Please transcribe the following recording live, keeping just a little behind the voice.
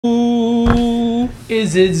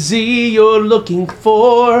Is it Z you're looking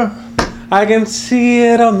for? I can see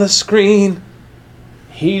it on the screen.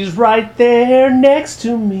 He's right there next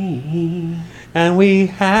to me. And we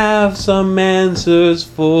have some answers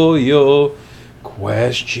for your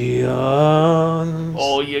questions.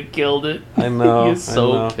 Oh, you killed it. I know. You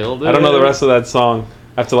so killed it. I don't know the rest of that song.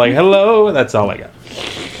 I have to like, hello. That's all I got.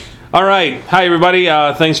 All right. Hi, everybody.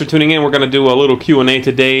 Thanks for tuning in. We're going to do a little Q&A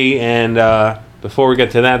today. And before we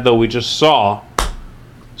get to that, though, we just saw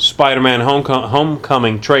Spider-Man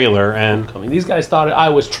Homecoming trailer. And these guys thought I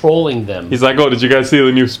was trolling them. he's like, oh, did you guys see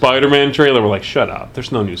the new Spider-Man trailer? We're like, shut up.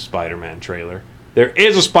 There's no new Spider-Man trailer. There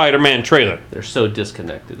is a Spider-Man trailer. They're so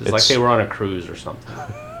disconnected. It's like they were on a cruise or something.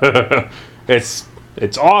 It's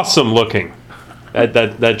awesome looking.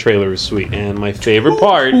 That trailer is sweet. And my favorite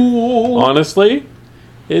part, honestly,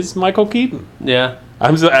 is Michael Keaton. Yeah.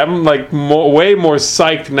 I'm like way more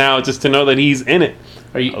psyched now just to know that he's in it.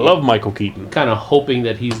 I love Michael Keaton. Kind of hoping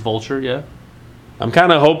that he's Vulture, yeah? I'm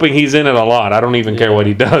kind of hoping he's in it a lot. I don't even care what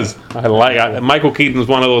he does. Michael Keaton's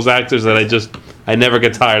one of those actors that I never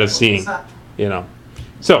get tired of seeing. You know.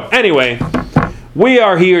 So anyway, we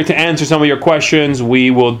are here to answer some of your questions.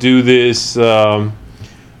 We will do this the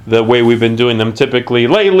way we've been doing them typically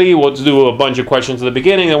lately. We'll do a bunch of questions at the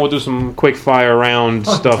beginning, and we'll do some quick fire round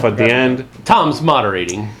stuff at the end. Tom's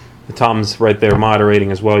moderating. Tom's right there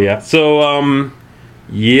moderating as well, yeah. So,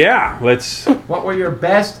 yeah, let's... What were your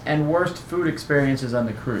best and worst food experiences on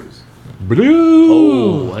the cruise?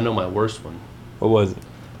 Blue! Oh, I know my worst one. What was it?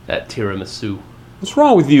 That tiramisu. What's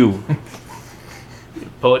wrong with you?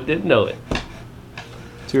 Poet didn't know it.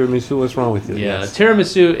 Tiramisu, what's wrong with you? Yeah, yes.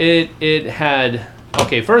 tiramisu, it had...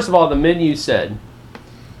 Okay, first of all, the menu said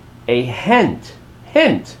a hint,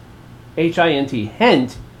 H-I-N-T,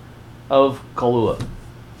 hint of Kahlua.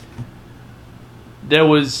 There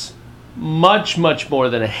was much, much more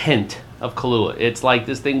than a hint of Kahlua. It's like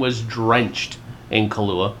this thing was drenched in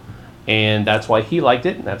Kahlua, and that's why he liked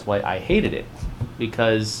it, and that's why I hated it,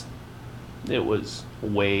 because it was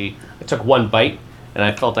I took one bite, and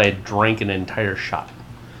I felt I had drank an entire shot.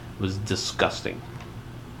 It was disgusting.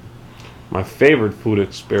 My favorite food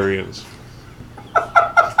experience.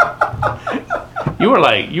 You were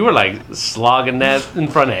like slogging that in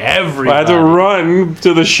front of everybody. I had to run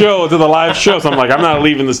to the live show. So I'm like, I'm not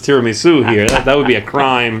leaving this tiramisu here. That would be a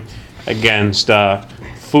crime against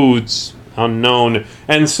foods unknown.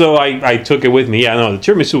 And so I took it with me. Yeah, no, the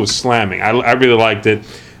tiramisu was slamming. I really liked it.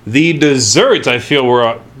 The desserts, I feel,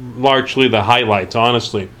 were largely the highlights,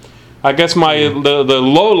 honestly. I guess the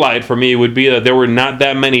low light for me would be that there were not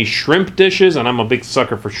that many shrimp dishes, and I'm a big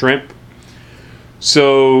sucker for shrimp.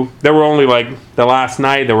 So there were only like the last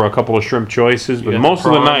night there were a couple of shrimp choices, but most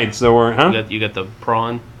of the nights there were. Huh? You got the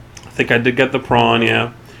prawn. I think I did get the prawn,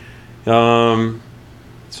 yeah. So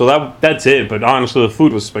that's it. But honestly, the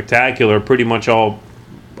food was spectacular. Pretty much all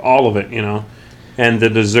of it, you know. And the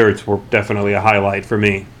desserts were definitely a highlight for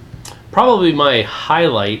me. Probably my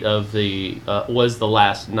highlight of was the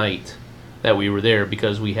last night that we were there,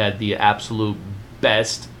 because we had the absolute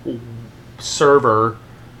best server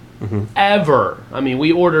ever. I mean,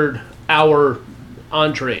 we ordered our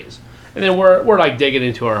entrees, and then we're like digging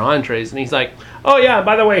into our entrees, and he's like, "Oh yeah,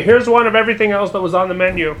 by the way, here's one of everything else that was on the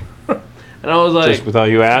menu." And I was like, just without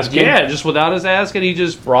you asking? Yeah, just without us asking, he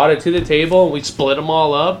just brought it to the table, and we split them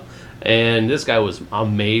all up. And this guy was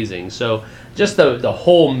amazing. So just the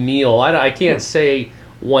whole meal, I can't say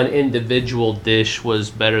one individual dish was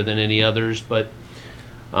better than any others, but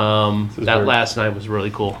last night was really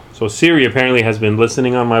cool. So Siri apparently has been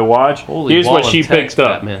listening on my watch. Here's what she picked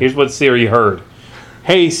up. Here's what Siri heard.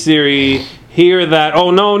 Hey Siri, hear that? Oh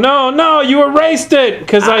no, you erased it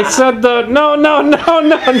because I said the no.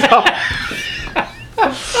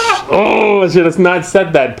 Oh, I should have not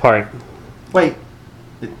said that part. Wait.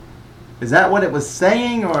 Is that what it was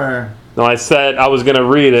saying, or? No, I said I was going to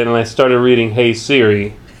read it, and I started reading, Hey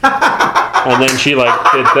Siri. And then she, did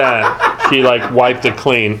that. She, wiped it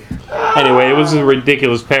clean. Anyway, it was a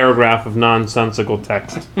ridiculous paragraph of nonsensical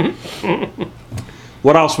text.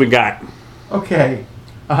 What else we got? Okay.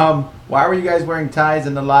 Why were you guys wearing ties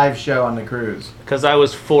in the live show on the cruise? Because I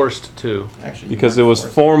was forced to. Actually, because it was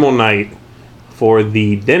formal night for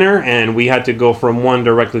the dinner, and we had to go from one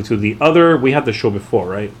directly to the other. We had the show before,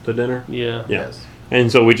 right? The dinner? Yeah. Yes.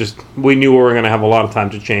 And so we knew we were going to have a lot of time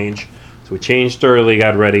to change. So we changed early,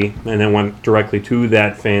 got ready, and then went directly to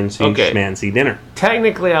that fancy schmancy dinner.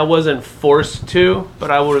 Technically, I wasn't forced to, but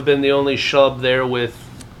I would have been the only schlub there with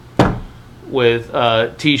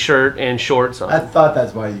t-shirt and shorts on. I thought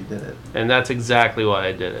that's why you did it. And that's exactly why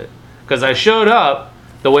I did it. Because I showed up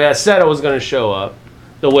the way I said I was going to show up.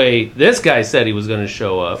 the way this guy said he was going to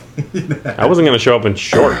show up. I wasn't going to show up in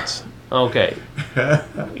shorts. Okay.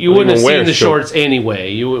 You wouldn't have seen the shorts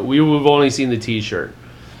anyway. We would have only seen the T-shirt.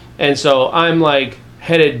 And so I'm like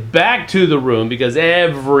headed back to the room because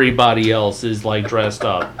everybody else is like dressed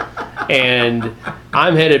up. And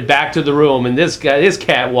I'm headed back to the room, and this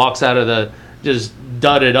cat walks out of the, just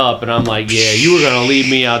dudded up, and I'm like, yeah, you were going to leave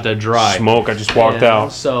me out to dry. Smoke, I just walked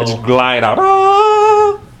out. So I just glide out.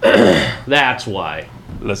 Ah! That's why.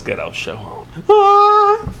 Let's get our show on.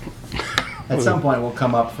 Ah! At some point, we'll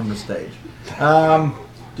come up from the stage. Do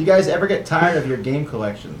you guys ever get tired of your game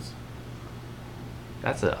collections?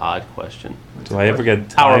 That's an odd question. Do I ever get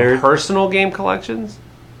tired? Our personal game collections?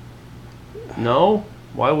 No.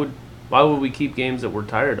 Why would we keep games that we're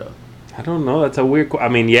tired of? I don't know. That's a weird. I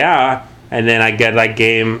mean, yeah. And then I get that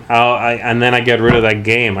game. And then I get rid of that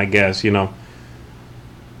game. I guess Do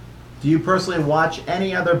you personally watch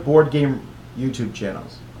any other board game YouTube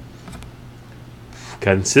channels?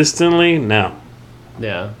 Consistently, no.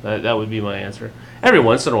 Yeah, that would be my answer. Every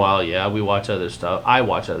once in a while, yeah, we watch other stuff. I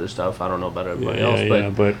watch other stuff. I don't know about everybody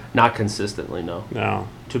else, but not consistently, no. No.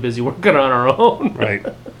 Too busy working on our own. Right.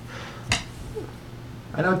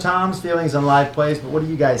 I know Tom's feelings on live plays, but what do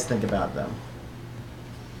you guys think about them?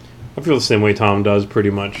 I feel the same way Tom does, pretty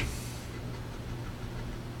much.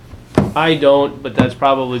 I don't, but that's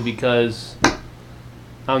probably because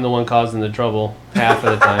I'm the one causing the trouble half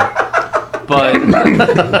of the time. But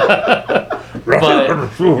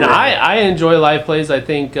no, I enjoy live plays. I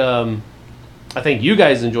think you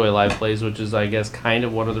guys enjoy live plays, which is, I guess, kind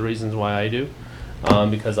of one of the reasons why I do,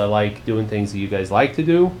 because I like doing things that you guys like to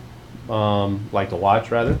do, like to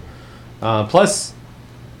watch rather. Plus,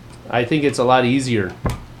 I think it's a lot easier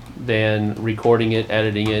than recording it,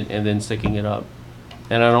 editing it, and then sticking it up.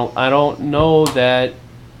 And I don't know that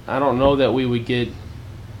we would get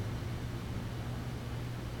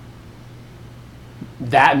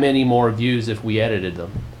that many more views if we edited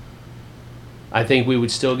them. I think we would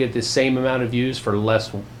still get the same amount of views for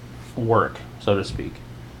less work, so to speak.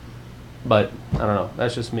 But I don't know.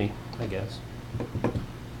 That's just me, I guess.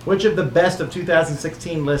 Which of the best of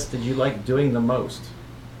 2016 lists did you like doing the most?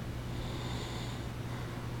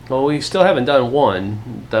 Well, we still haven't done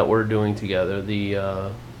one that we're doing together,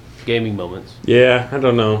 the gaming moments. Yeah, I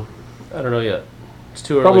don't know. I don't know yet. It's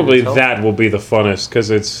too early. Probably to tell. that will be the funnest, because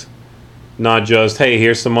it's not just, hey,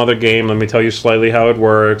 here's some other game, let me tell you slightly how it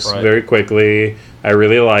works very quickly. I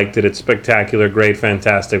really liked it. It's spectacular, great,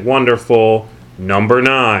 fantastic, wonderful. Number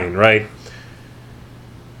 9, right?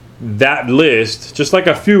 That list, just like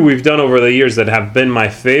a few we've done over the years that have been my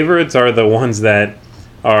favorites, are the ones that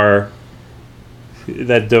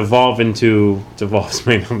devolves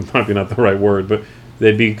maybe not the right word, but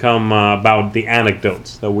they become about the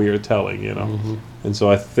anecdotes that we are telling, Mm-hmm. And so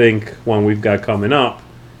I think one we've got coming up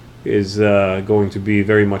is going to be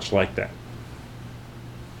very much like that.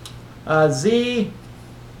 Z,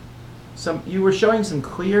 you were showing some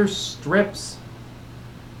clear strips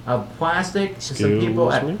of plastic to some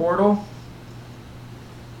people at Portal.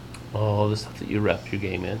 Oh, the stuff that you wrap your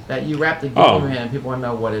game in. That you wrap the game in, people want to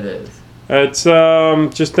know what it is. It's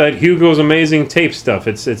just that Hugo's Amazing Tape stuff.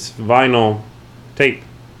 It's vinyl tape.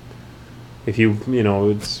 If you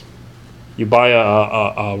buy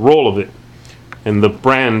a roll of it, and the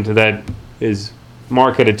brand that is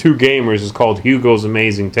marketed to gamers is called Hugo's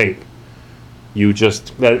Amazing Tape. It's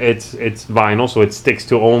vinyl, so it sticks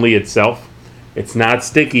to only itself. It's not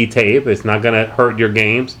sticky tape. It's not gonna hurt your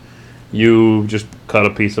games. You just cut a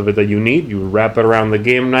piece of it that you need. You wrap it around the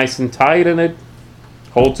game nice and tight, and it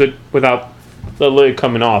holds it without the lid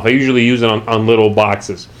coming off. I usually use it on little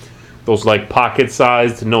boxes. Those like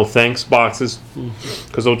pocket-sized no thanks boxes,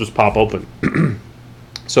 because they'll just pop open.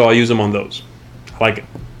 So I use them on those. I like it.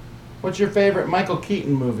 What's your favorite Michael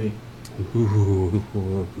Keaton movie? Ooh.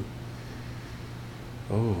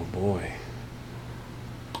 Oh boy.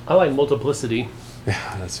 I like Multiplicity.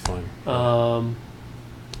 Yeah, that's fun.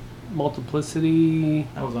 Multiplicity.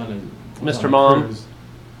 I was on Mr. Mom.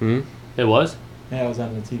 Cruise. It was? Yeah, I was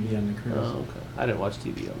on the TV on the cruise. Oh, okay. I didn't watch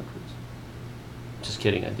TV on the cruise. Just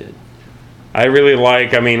kidding, I did. I really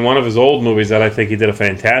like. I mean, one of his old movies that I think he did a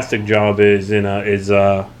fantastic job is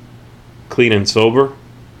Clean and Sober.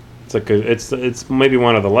 It's like it's maybe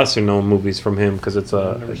one of the lesser known movies from him because it's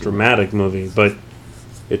a dramatic movie, but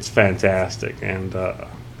it's fantastic, and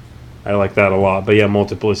I like that a lot. But yeah,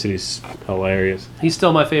 Multiplicity is hilarious. He's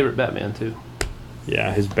still my favorite Batman too.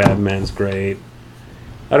 Yeah, his Batman's great.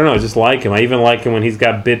 I don't know, I just like him. I even like him when he's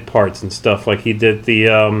got bit parts and stuff. Like he did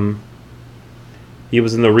the he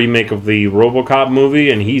was in the remake of the RoboCop movie,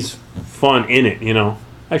 and he's fun in it.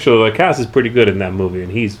 Actually, the cast is pretty good in that movie, and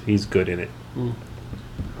he's good in it.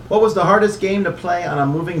 What was the hardest game to play on a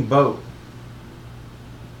moving boat?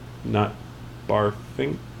 Not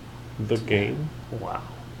barfing the game. Wow.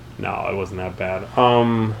 No, it wasn't that bad.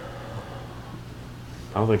 I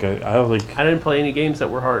don't think. I didn't play any games that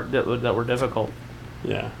were hard, that were difficult.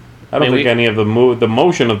 Yeah, I don't think any of the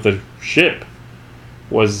motion of the ship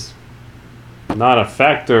was not a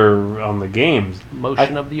factor on the games.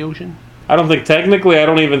 Motion of the ocean? I don't think technically. I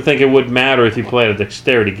don't even think it would matter if you played a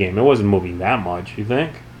dexterity game. It wasn't moving that much. You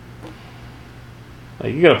think?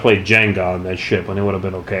 Like you got to play Jenga on that ship, and it would have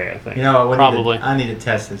been okay. I think. You know, Probably. I need to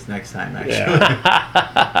test this next time. Actually.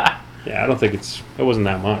 Yeah. Yeah, I don't think it wasn't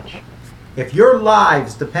that much. If your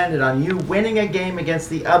lives depended on you winning a game against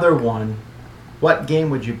the other one, what game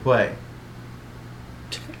would you play?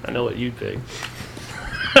 I know what you'd pick.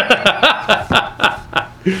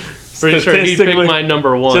 Pretty sure he'd pick my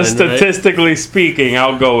number one. Just statistically speaking,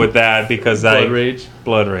 I'll go with that because Blood Rage?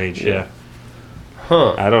 Blood Rage, yeah.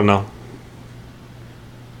 Huh. I don't know.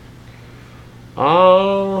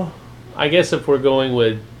 Oh, I guess if we're going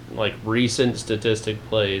with like recent statistic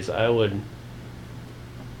plays, I would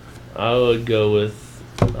go with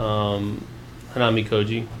Hanami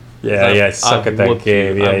Koji. Yeah, I suck at that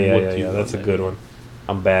game. Yeah. That's a game. good one.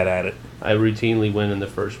 I'm bad at it. I routinely win in the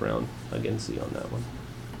first round against Zee on that one.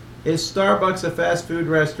 Is Starbucks a fast food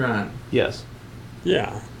restaurant? Yes.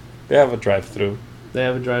 Yeah. They have a drive-through. They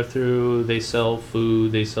have a drive-through. They sell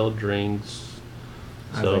food. They sell drinks.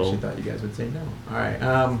 I actually thought you guys would say no. All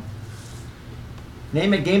right.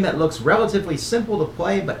 Name a game that looks relatively simple to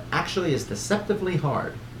play, but actually is deceptively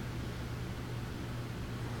hard.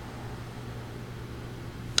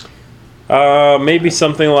 Maybe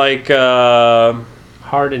something like...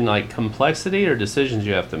 hard in like complexity or decisions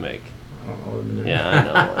you have to make. Yeah, I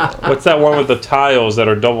know. What's that one with the tiles that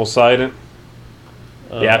are double-sided?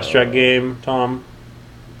 The abstract game, Tom?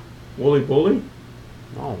 Wooly Bully?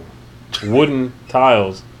 No. Wooden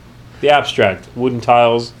tiles. The abstract. Wooden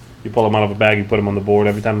tiles. You pull them out of a bag, you put them on the board.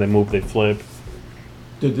 Every time they move, they flip.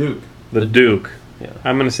 The Duke. The Duke. Yeah.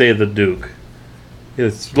 I'm going to say the Duke.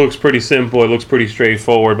 It looks pretty simple. It looks pretty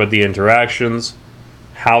straightforward, but the interactions,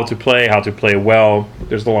 how to play well,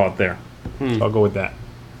 there's a lot there. So I'll go with that.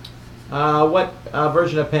 What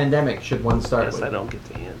version of Pandemic should one start with? I don't get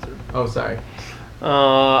the answer. Oh, sorry.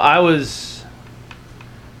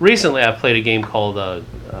 Recently I played a game called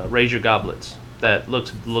Raise Your Goblets that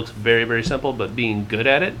looks very, very simple, but being good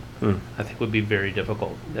at it I think would be very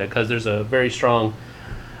difficult because there's a very strong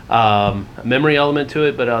memory element to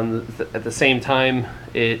it, but at the same time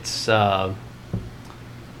it's trying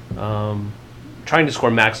to score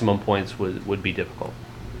maximum points would be difficult.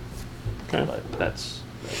 Okay. But that's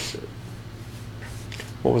it.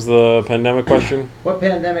 What was the Pandemic question? What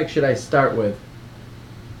Pandemic should I start with?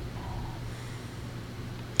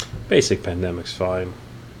 Basic Pandemic's fine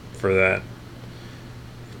for that.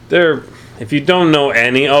 If you don't know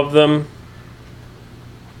any of them,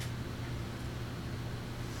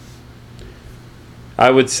 I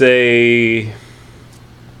would say,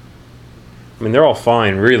 I mean, they're all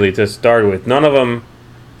fine, really, to start with. None of them,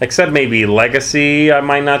 except maybe Legacy, I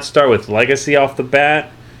might not start with Legacy off the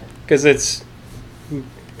bat, because it's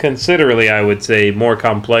considerably, I would say, more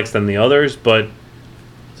complex than the others, but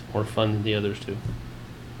It's more fun than the others too.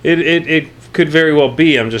 It could very well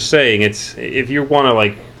be. I'm just saying, it's if you want to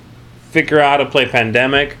like figure out how to play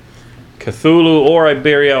Pandemic, Cthulhu or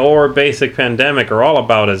Iberia or Basic Pandemic are all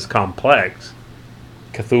about as complex.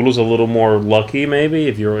 Cthulhu's a little more lucky, maybe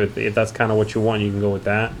if that's kind of what you want, you can go with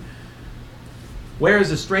that. Where is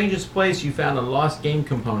the strangest place you found a lost game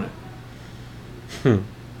component?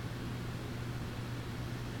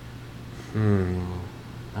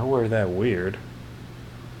 Nowhere that weird.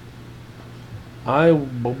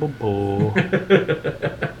 I'm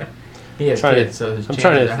He has trying kids, to, so his I'm chances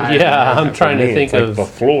trying are higher to, than I'm trying to think like of the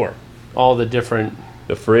floor, all the different.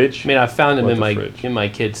 the fridge. I mean, I found them What, in the my fridge? in my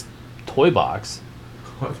kid's toy box.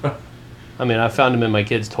 mine. I mean, I found them in my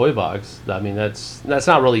kid's toy box. I mean, that's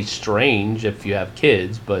not really strange if you have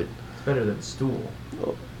kids, but It's better than a stool.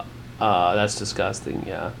 that's disgusting.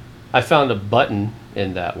 Yeah, I found a button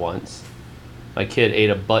in that once. My kid ate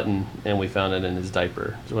a button, and we found it in his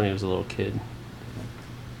diaper. It was when he was a little kid.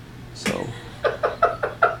 So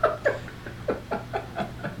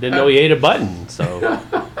didn't know he ate a button. So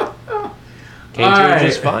came All through right.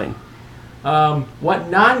 just fine. What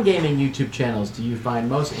non-gaming YouTube channels do you find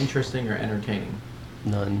most interesting or entertaining?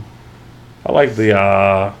 None. I like the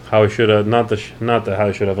how I should have not the how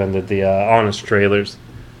I should have ended the honest trailers.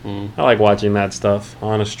 I like watching that stuff.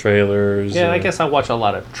 Honest trailers. Yeah, I guess I watch a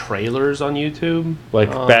lot of trailers on YouTube. Like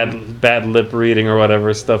bad lip reading or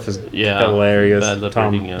whatever stuff is hilarious. Bad lip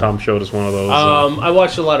Tom reading, yeah. Tom showed us one of those. I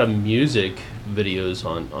watch a lot of music videos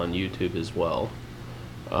on YouTube as well.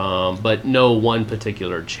 But no one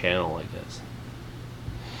particular channel, I guess.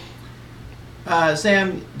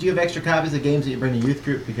 Sam, do you have extra copies of games that you bring to youth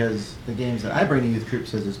group? Because the games that I bring to youth group,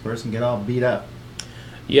 says this person, get all beat up.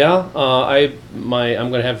 Yeah, I'm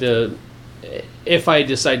gonna have to. If I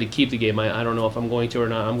decide to keep the game, I don't know if I'm going to or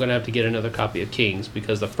not. I'm gonna have to get another copy of Kings,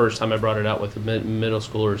 because the first time I brought it out with the middle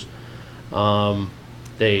schoolers,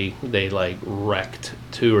 they like wrecked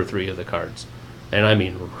 2 or 3 of the cards, and I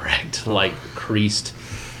mean wrecked, like creased.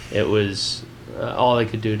 It was all I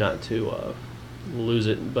could do not to lose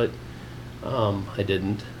it, but I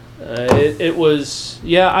didn't. It was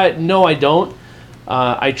I don't.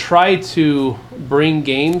 I try to bring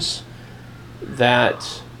games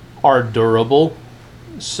that are durable.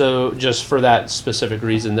 So just for that specific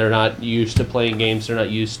reason, they're not used to playing games. They're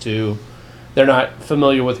not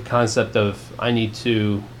familiar with the concept of I need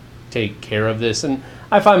to take care of this. And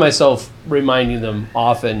I find myself reminding them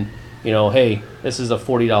often, hey, this is a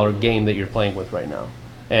 $40 game that you're playing with right now.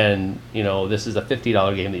 And, this is a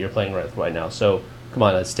 $50 game that you're playing with right now. So come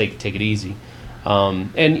on, let's take it easy.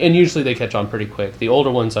 And usually they catch on pretty quick. The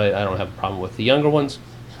older ones, I don't have a problem with. The younger ones,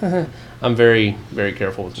 I'm very, very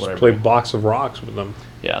careful with what I play bring. box of rocks with them.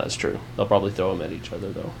 Yeah, that's true. They'll probably throw them at each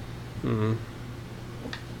other, though. Mm-hmm.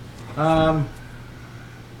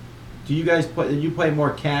 Do you guys play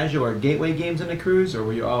more casual or gateway games in the cruise, or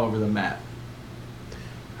were you all over the map?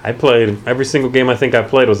 I played every single game I think I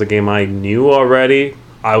played was a game I knew already.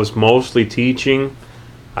 I was mostly teaching.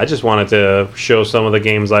 I just wanted to show some of the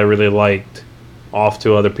games I really liked off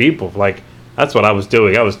to other people. Like, that's what I was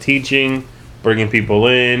doing. I was teaching, bringing people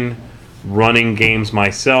in, running games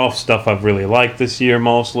myself, stuff I've really liked this year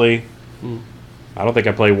mostly. I don't think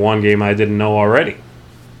I played one game I didn't know already.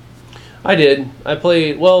 I did. I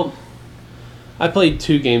played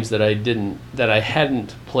 2 games that I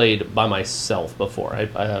hadn't played by myself before.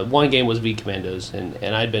 One game was V Commandos, and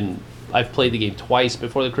I've played the game twice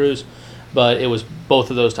before the cruise, but it was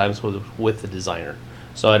both of those times with the designer.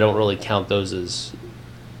 So I don't really count those as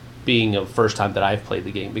being a first time that I've played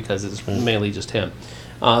the game, because it's mainly just him.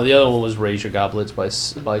 The other one was Raise Your Goblets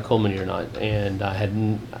by Coleman Not, and I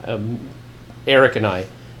had Eric and I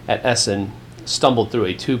at Essen stumbled through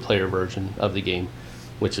a 2-player version of the game,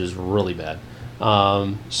 which is really bad.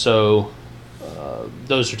 So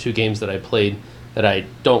those are 2 games that I played that I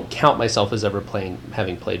don't count myself as ever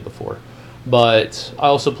having played before. But I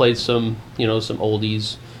also played some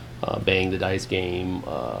oldies, Bang the Dice game,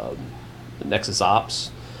 Nexus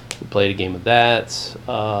Ops. We played a game of that.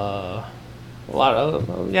 A lot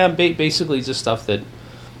of basically just stuff that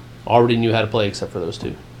already knew how to play, except for those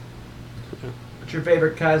 2. What's your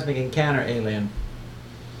favorite cosmic encounter alien?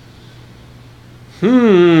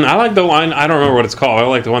 I like the one. I don't remember what it's called. I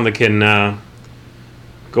like the one that can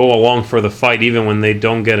go along for the fight even when they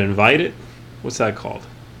don't get invited. What's that called?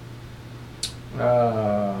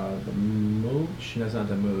 The Mooch? That's not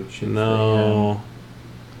the Mooch. It's No.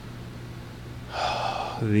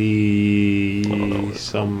 I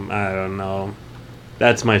don't know.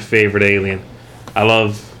 That's my favorite alien. I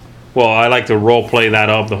like to role play that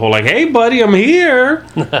up. The whole hey buddy, I'm here.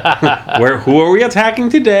 Who are we attacking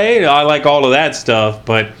today? I like all of that stuff,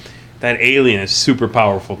 but that alien is super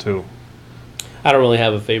powerful too. I don't really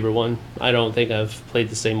have a favorite one. I don't think I've played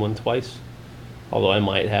the same one twice, although I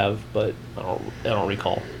might have, but I don't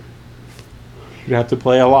recall. You have to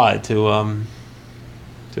play a lot to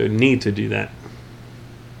need to do that.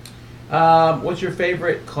 What's your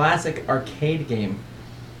favorite classic arcade game?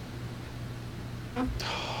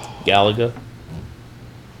 Galaga.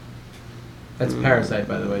 That's Parasite,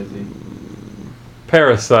 by the way, Z.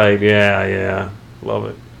 Parasite, yeah. Love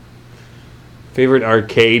it. Favorite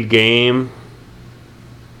arcade game?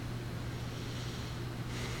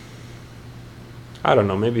 I don't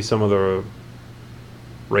know, maybe some of the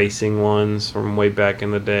racing ones from way back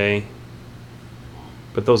in the day.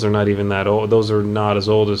 But those are not even that old. Those are not as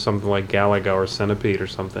old as something like Galaga or Centipede or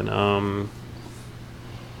something. I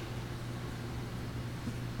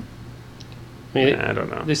don't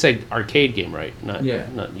know. They say arcade game, right? Not Yeah.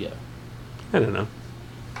 I don't know.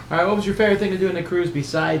 All right, what was your favorite thing to do in the cruise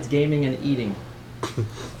besides gaming and eating?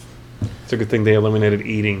 It's a good thing they eliminated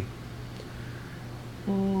eating.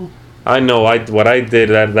 I know. What I did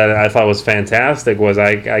that I thought was fantastic was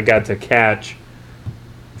I got to catch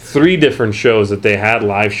 3 different shows that they had,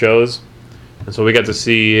 live shows, and so we got to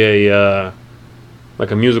see a like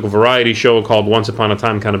a musical variety show called Once Upon a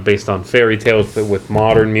Time, kind of based on fairy tales but with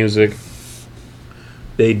modern music.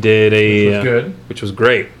 They did Which was good. which was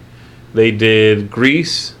great. They did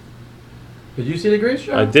Grease. Did you see the Grease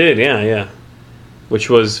show? I did, yeah. Which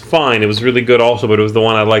was fine. It was really good also, but it was the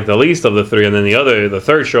one I liked the least of the three. And then the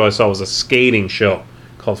third show I saw was a skating show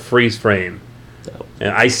called Freeze Frame. And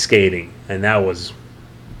ice skating. And that was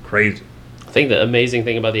crazy. I think the amazing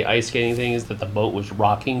thing about the ice skating thing is that the boat was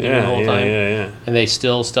rocking the whole time. Yeah. And they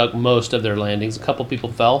still stuck most of their landings. A couple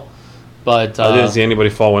people fell, but I didn't see anybody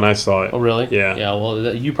fall when I saw it. Oh, really? Yeah. Yeah.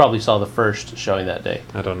 Well, you probably saw the first showing that day.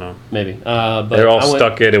 I don't know. Maybe. But They're all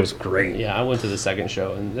stuck it. It was great. Yeah, I went to the second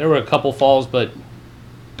show, and there were a couple falls, but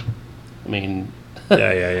I mean,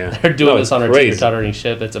 Yeah. they're doing this on our crazy. teeter-tottering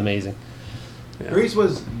ship. That's amazing. Yeah. Grease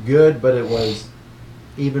was good, but it was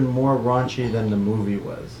even more raunchy than the movie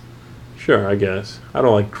was. Sure, I guess. I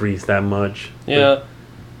don't like Grease that much. Yeah.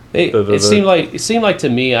 It seemed like to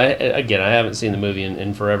me. I haven't seen the movie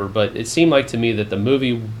in forever, but it seemed like to me that the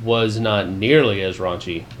movie was not nearly as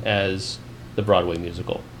raunchy as the Broadway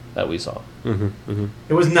musical that we saw.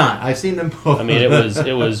 It was not. I've seen them both. I mean,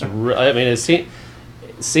 it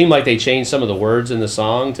seemed like they changed some of the words in the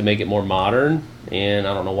song to make it more modern, and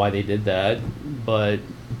I don't know why they did that, but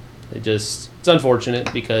it's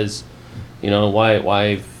unfortunate because,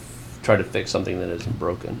 why try to fix something that isn't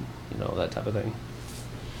broken, that type of thing.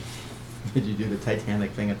 Did you do the Titanic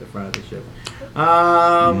thing at the front of the ship?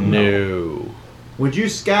 No. Would you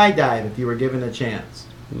skydive if you were given a chance?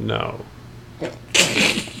 No.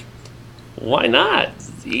 Why not?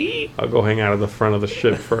 See? I'll go hang out at the front of the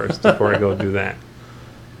ship first before I go do that.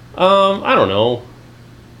 I don't know.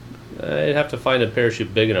 I'd have to find a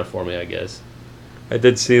parachute big enough for me, I guess. I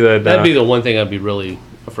did see that. That'd be the one thing I'd be really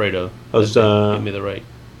afraid of. I was, Give me the right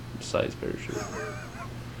size parachute.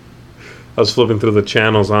 I was flipping through the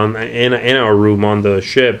channels in our room on the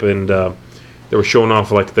ship, and they were showing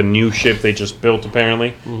off like the new ship they just built.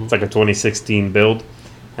 Apparently, It's like a 2016 build,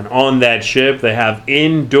 and on that ship they have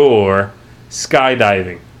indoor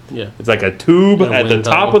skydiving. Yeah. It's like a tube And a at the wind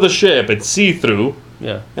top tunnel. of the ship. It's see-through,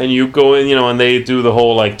 Yeah. and you go in, and they do the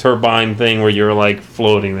whole like turbine thing where you're like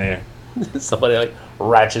floating there. Somebody like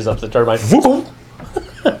ratchets up the turbine. Whoop.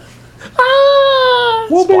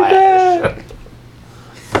 We'll be Splash.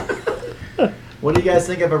 back. What do you guys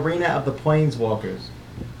think of Arena of the Planeswalkers?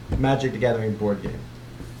 Magic the Gathering board game.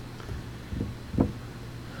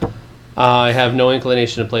 I have no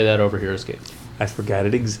inclination to play that over Hero Escape. I forgot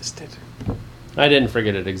it existed. I didn't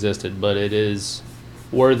forget it existed, but it is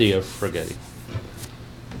worthy of forgetting.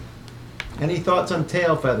 Any thoughts on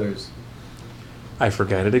Tail Feathers? I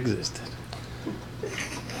forgot it existed.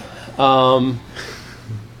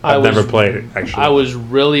 I've never played it, actually. I was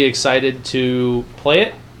really excited to play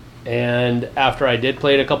it, and after I did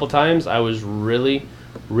play it a couple times, I was really,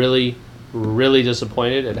 really, really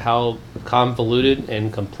disappointed at how convoluted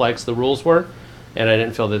and complex the rules were, and I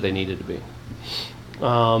didn't feel that they needed to be.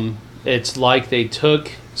 It's like they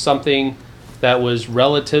took something that was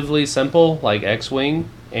relatively simple, like X-Wing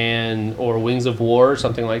or Wings of War, or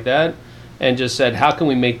something like that, and just said, how can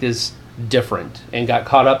we make this different? And got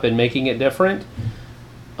caught up in making it different.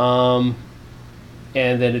 And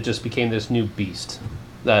then it just became this new beast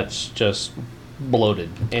that's just bloated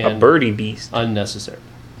and A birdie beast. unnecessary.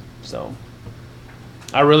 So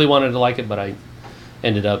I really wanted to like it, but I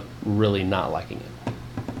ended up really not liking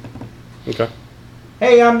it. Okay.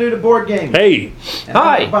 Hey, I'm new to board games. Hey, And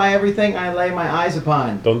Hi. I don't buy everything I lay my eyes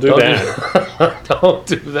upon. don't do that. Don't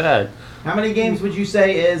do that. How many games would you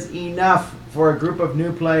say is enough for a group of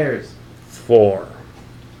new players? 4.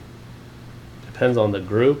 Depends on the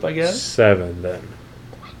group, I guess. 7 then.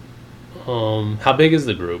 How big is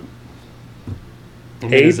the group? I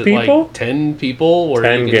mean, 8 is it people? like 10 people, or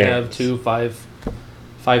 10 you can have games. 2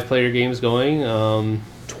 five-player games going?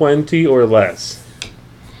 20 or less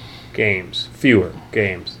games. Fewer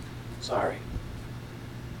games. Sorry.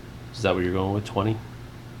 Is that what you're going with? 20?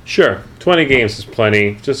 Sure, 20 games is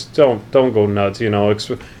plenty. Just don't go nuts.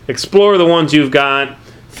 Explore the ones you've got.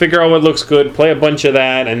 Figure out what looks good. Play a bunch of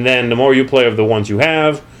that, and then the more you play of the ones you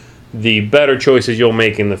have, the better choices you'll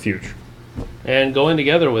make in the future. And going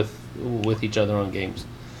together with each other on games.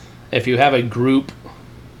 If you have a group,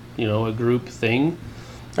 a group thing,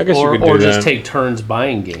 I guess or you could do just that. take turns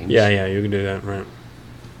buying games. Yeah, you can do that, right?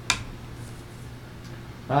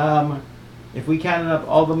 If we counted up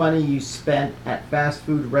all the money you spent at fast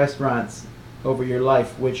food restaurants over your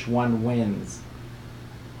life, which one wins?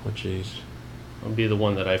 Oh, jeez. I'll be the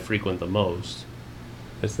one that I frequent the most.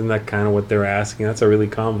 Isn't that kind of what they're asking? That's a really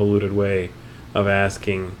convoluted way of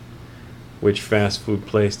asking which fast food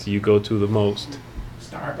place do you go to the most.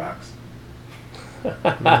 Starbucks.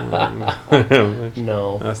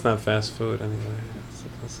 No. That's not fast food anyway.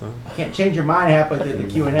 You can't change your mind halfway through the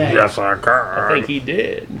Q&A. Yes, I can. I think he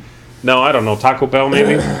did. No, I don't know. Taco Bell,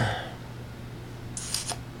 maybe?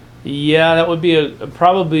 Yeah, that would be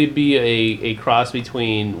probably be a cross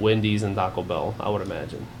between Wendy's and Taco Bell, I would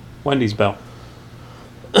imagine. Wendy's Bell.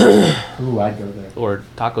 Ooh, I'd go there. Or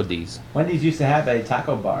Taco D's. Wendy's used to have a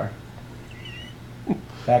taco bar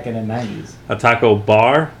back in the 90s. A taco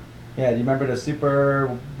bar? Yeah, do you remember the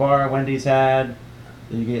super bar Wendy's had?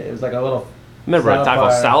 It was like a little... I remember a taco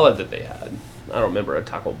bar. salad that they had. I don't remember a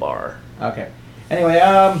taco bar. Okay. Anyway,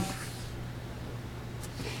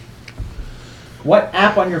 what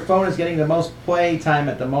app on your phone is getting the most play time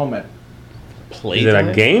at the moment? Playtime? Is it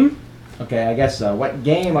a game? Okay, I guess so. What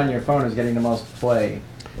game on your phone is getting the most play?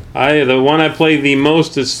 The one I play the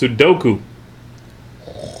most is Sudoku.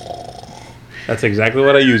 That's exactly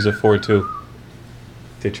what I use it for, too.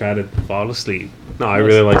 To try to fall asleep. No, I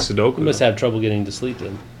really like Sudoku. You must have trouble getting to sleep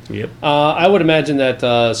then. Yep. I would imagine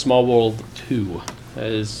that Small World 2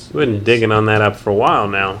 is... We've been digging on that app for a while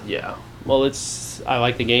now. Yeah. Well, I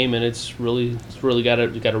like the game, and it's really got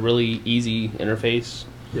a really easy interface.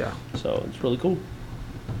 Yeah. So it's really cool.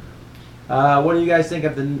 What do you guys think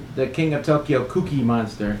of the King of Tokyo Cookie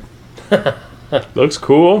Monster? Looks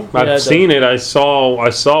cool. Yeah, I've seen it. I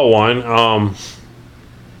saw one.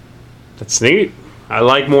 That's neat. I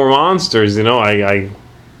like more monsters. You know, I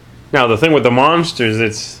now the thing with the monsters,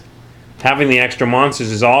 it's having the extra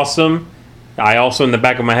monsters is awesome. I also in the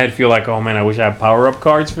back of my head feel like, oh man, I wish I had power-up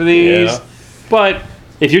cards for these. Yeah. But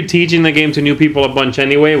if you're teaching the game to new people a bunch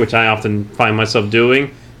anyway, which I often find myself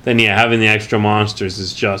doing, then yeah, having the extra monsters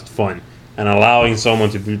is just fun. And allowing someone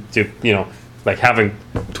to you know, like having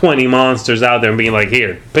 20 monsters out there and being like,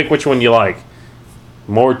 here, pick which one you like.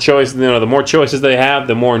 More choice, you know, the more choices they have,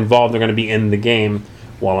 the more involved they're going to be in the game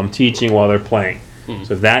while I'm teaching, while they're playing.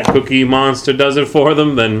 So if that cookie monster does it for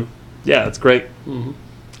them, then yeah, that's great.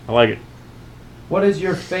 I like it. What is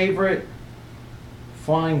your favorite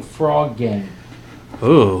flying frog game?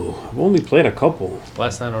 Oh, I've only played a couple.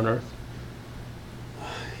 Last Night on Earth.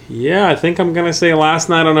 Yeah, I think I'm gonna say Last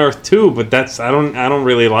Night on Earth too, but I don't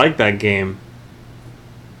really like that game.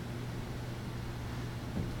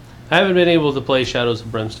 I haven't been able to play Shadows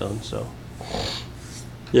of Brimstone, so...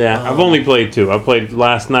 Yeah, I've only played two. I played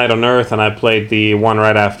Last Night on Earth, and I played the one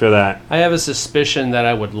right after that. I have a suspicion that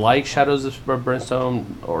I would like Shadows of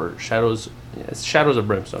Brimstone, or Shadows of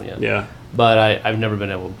Brimstone, yeah. Yeah. But I've never been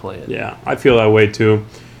able to play it. Yeah, I feel that way too.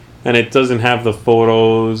 And it doesn't have the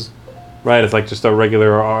photos, right? It's like just a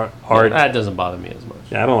regular art. That doesn't bother me as much.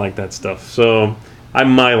 Yeah, I don't like that stuff. So I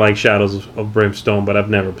might like Shadows of Brimstone, but I've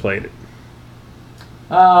never played it.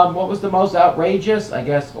 What was the most outrageous, I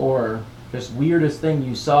guess, or just weirdest thing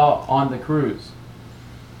you saw on the cruise?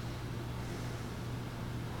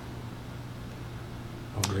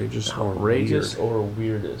 Outrageous or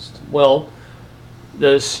weirdest? Well,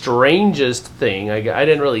 the strangest thing, I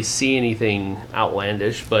didn't really see anything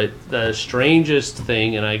outlandish, but the strangest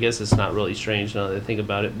thing, and I guess it's not really strange now that I think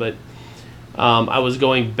about it, but I was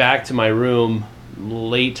going back to my room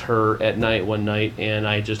later at night one night, and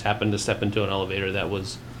I just happened to step into an elevator that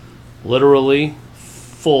was literally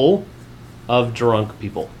full of drunk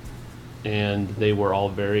people, and they were all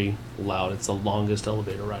very loud. It's the longest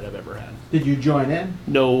elevator ride I've ever had. Did you join in?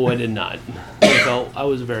 No, I did not. I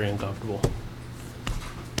was very uncomfortable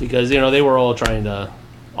because they were all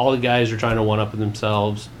all the guys were trying to one up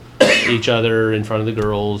themselves, each other in front of the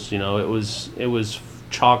girls. It was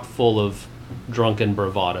chock full of drunken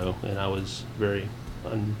bravado, and I was very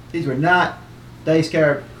These were not Dice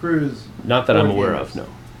Carrot Cruise. not that I'm aware of. No.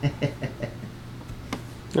 I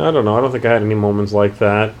don't know. I don't think I had any moments like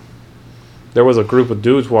that. There was a group of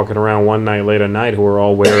dudes walking around one night late at night who were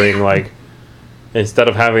all wearing like, instead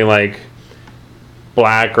of having like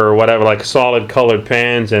black or whatever, like solid colored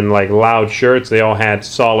pants and like loud shirts, they all had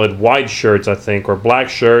solid white shirts, I think, or black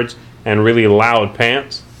shirts and really loud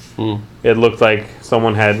pants. It looked like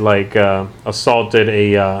someone had like assaulted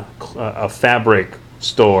a fabric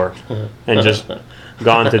store and just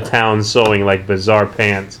gone to town sewing like bizarre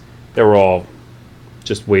pants. They were all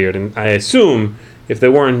just weird, and I assume if they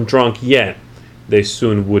weren't drunk yet, they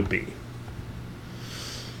soon would be.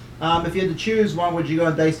 If you had to choose one, would you go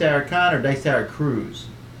on Dice Tower Con or Dice Tower Cruise?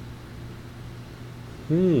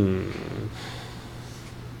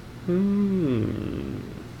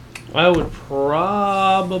 I would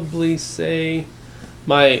probably say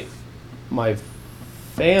my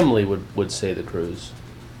family would say the cruise.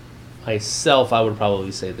 Myself, I would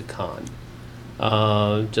probably say the con.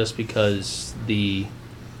 Just because the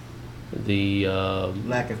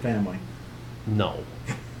Lack of family. no.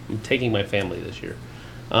 I'm taking my family this year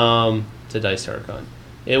to Dice Tower Con.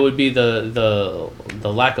 It would be the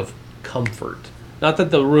lack of comfort. Not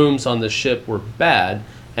that the rooms on the ship were bad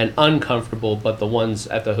and uncomfortable, but the ones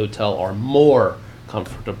at the hotel are more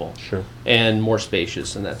comfortable, Sure. and more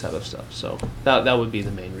spacious and that type of stuff. So that would be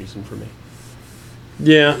the main reason for me.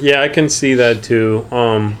 Yeah, I can see that too.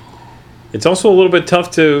 It's also a little bit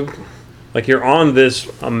tough to, like, you're on this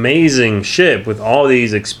amazing ship with all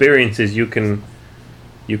these experiences you can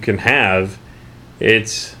have.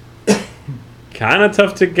 It's kind of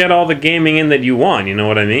tough to get all the gaming in that you want. You know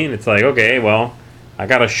what I mean? It's like, okay, well, I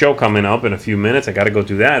got a show coming up in a few minutes. I got to go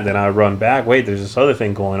do that. Then I run back. Wait, there's this other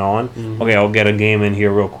thing going on. Mm-hmm. Okay, I'll get a game in here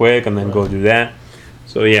real quick and then go do that.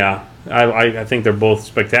 So yeah, I think they're both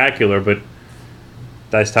spectacular, but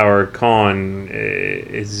Dice Tower Con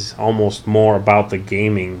is almost more about the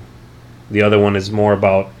gaming. The other one is more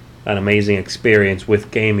about an amazing experience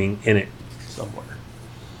with gaming in it. Somewhere.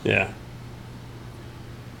 Yeah.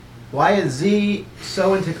 Why is Z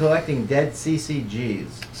so into collecting dead CCGs?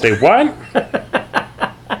 Say what?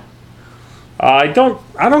 I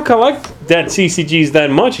don't collect dead CCGs that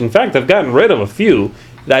much. In fact, I've gotten rid of a few.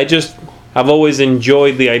 I've always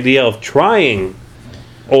enjoyed the idea of trying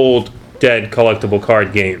old dead collectible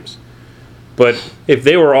card games. But if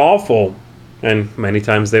they were awful, and many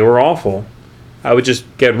times they were awful, I would just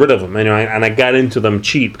get rid of them. And I got into them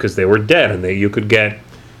cheap because they were dead, and you could get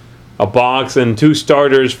a box and 2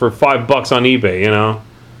 starters for $5 on eBay, you know.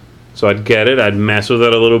 So I'd get it, I'd mess with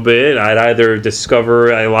it a little bit, I'd either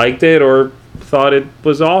discover I liked it or thought it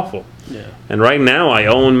was awful. Yeah. And right now I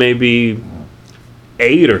own maybe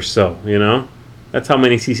 8 or so, you know. That's how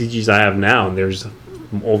many CCGs I have now, and there's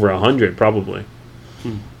over 100 probably.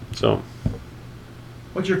 So,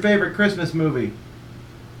 What's your favorite Christmas movie?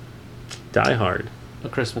 Die Hard. A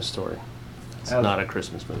Christmas Story. It's That was- not a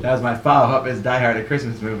Christmas movie. That was my follow-up. Is Die Hard a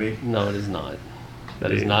Christmas movie? No, it is not.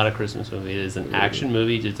 That is Yeah. not a Christmas movie. It is an action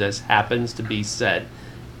movie that just happens to be set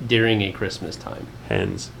during a Christmas time.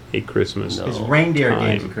 Hence a Christmas. No. Is Reindeer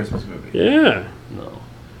Time. Games a Christmas movie? Yeah. No.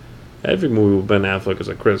 Every movie with Ben Affleck is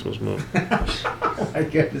a Christmas movie. Oh my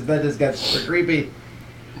goodness, that just got super creepy.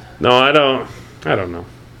 No, I don't know.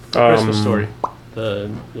 Christmas Story.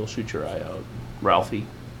 You'll shoot your eye out. Ralphie.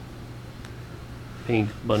 Pink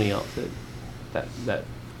bunny outfit. That.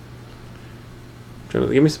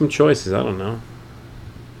 Give me some choices. I don't know.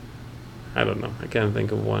 I can't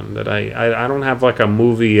think of one that I don't have like a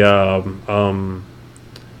movie.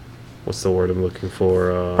 What's the word I'm looking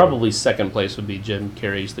for? Probably second place would be Jim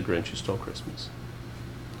Carrey's The Grinch Who Stole Christmas.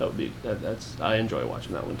 That would be that's. I enjoy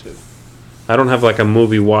watching that one too. I don't have like a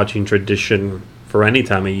movie watching tradition for any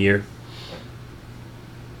time of year.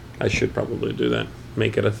 I should probably do that.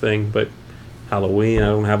 Make it a thing, but Halloween, I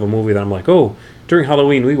don't have a movie that I'm like, oh, during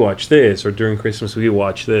Halloween we watch this, or during Christmas we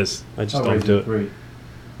watch this. I just don't do it. 3.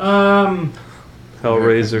 Hellraiser,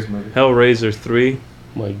 Christmas movie. Hellraiser 3.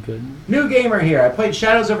 My goodness. New gamer here. I played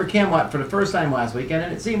Shadows over Camelot for the first time last weekend,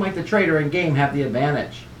 and it seemed like the trader and game have the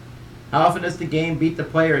advantage. How often does the game beat the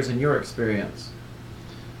players in your experience?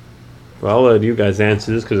 Well, I'll let you guys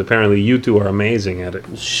answer this because apparently you two are amazing at it.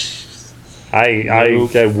 I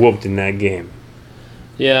get whooped in that game.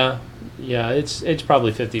 Yeah, it's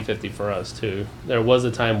probably 50-50 for us too. There was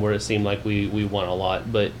a time where it seemed like we won a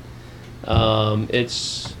lot, but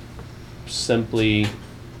it's simply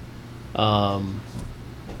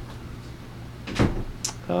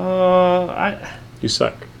You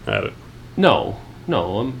suck at it. no,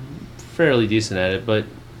 I'm fairly decent at it, but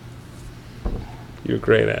You're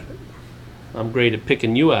great at it. I'm great at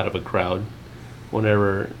picking you out of a crowd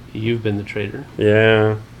whenever you've been the trader.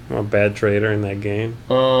 Yeah, I'm a bad trader in that game.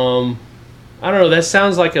 I don't know. That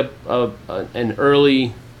sounds like an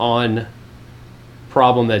early on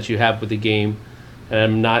problem that you have with the game, and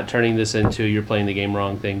I'm not turning this into you're playing the game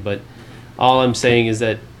wrong thing. But all I'm saying is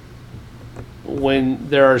that when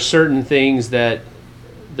there are certain things that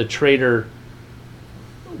the trader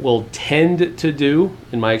will tend to do,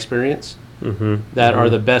 in my experience, that are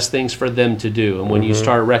the best things for them to do. And when you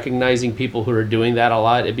start recognizing people who are doing that a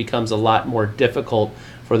lot, it becomes a lot more difficult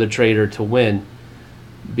for the trader to win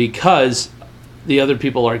because the other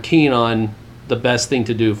people are keen on the best thing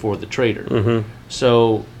to do for the trader.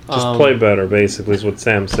 So Just play better, basically, is what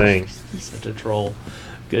Sam's saying. Such a troll.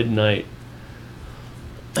 Good night.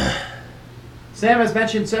 Sam has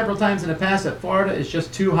mentioned several times in the past that Florida is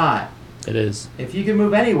just too hot. It is. If you could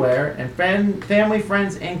move anywhere and family,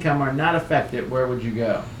 friends, income are not affected, where would you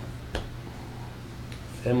go?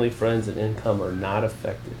 Family, friends, and income are not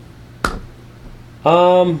affected.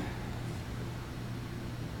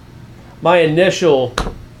 My initial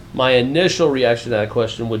reaction to that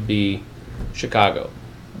question would be Chicago,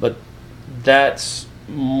 but that's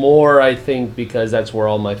more, I think, because that's where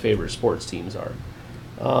all my favorite sports teams are.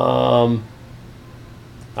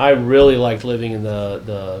 I really liked living in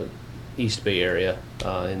the East Bay area,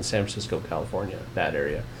 in San Francisco, California, that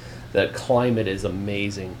area. The climate is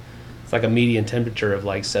amazing. It's like a median temperature of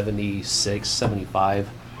like 76, 75.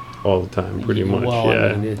 All the time, pretty much. Well, yeah.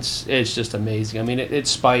 I mean, it's just amazing. I mean, it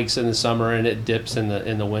spikes in the summer and it dips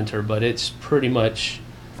in the winter, but it's pretty much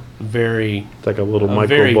It's like a little micro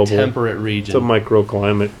very bubble. temperate region. It's a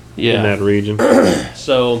microclimate in that region.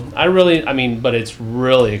 So but it's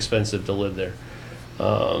really expensive to live there.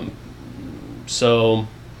 So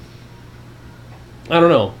I don't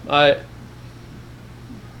know.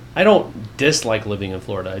 I don't dislike living in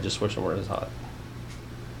Florida. I just wish it weren't as hot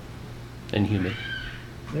and humid.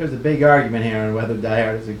 There's a big argument here on whether Die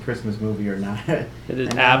Hard is a Christmas movie or not. It is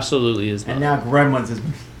absolutely is not. And now Gremlins is.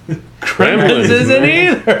 Gremlins isn't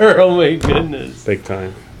either. Oh my goodness. Big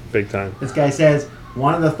time. Big time. This guy says,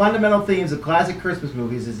 one of the fundamental themes of classic Christmas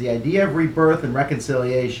movies is the idea of rebirth and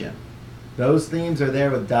reconciliation. Those themes are there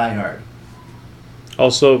with Die Hard.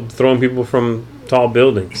 Also, throwing people from tall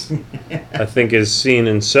buildings, I think, is seen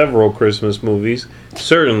in several Christmas movies.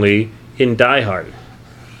 Certainly in Die Hard.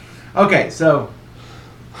 Okay, so,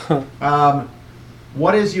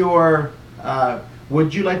 what is your?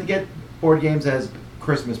 Would you like to get board games as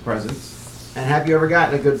Christmas presents? And have you ever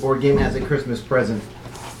gotten a good board game as a Christmas present?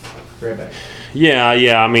 Grab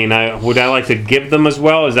Yeah. I mean, would I like to give them as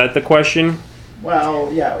well? Is that the question?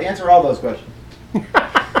 Well, yeah. Answer all those questions.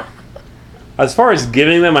 As far as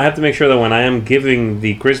giving them, I have to make sure that when I am giving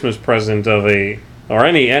the Christmas present of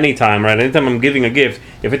any time, right? Anytime I'm giving a gift,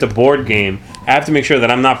 if it's a board game, I have to make sure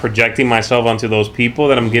that I'm not projecting myself onto those people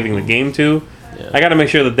that I'm giving the game to. Yeah. I got to make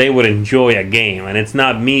sure that they would enjoy a game, and it's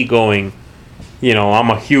not me going, I'm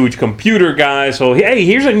a huge computer guy, so hey,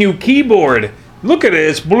 here's a new keyboard. Look at it,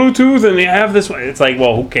 it's Bluetooth, and you have this one. It's like,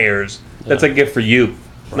 well, who cares? That's a gift for you,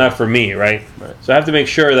 not for me, right? So I have to make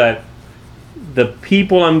sure that the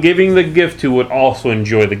people I'm giving the gift to would also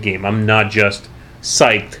enjoy the game. I'm not just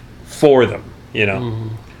psyched for them,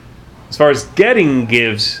 Mm-hmm. As far as getting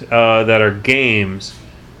gifts that are games,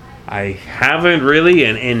 I haven't really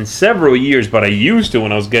in several years, but I used to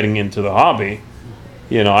when I was getting into the hobby.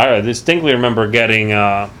 I distinctly remember getting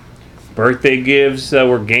birthday gifts that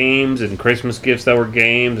were games and Christmas gifts that were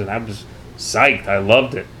games, and I was psyched. I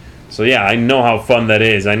loved it. So yeah, I know how fun that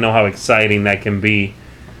is. I know how exciting that can be.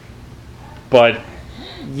 But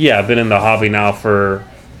yeah, I've been in the hobby now for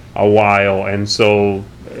a while, and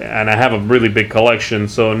I have a really big collection.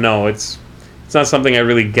 So no, it's not something I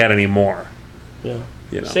really get anymore. Yeah,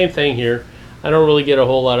 Same thing here. I don't really get a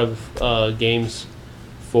whole lot of games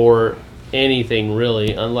for anything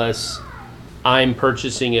really, unless I'm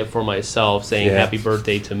purchasing it for myself, saying happy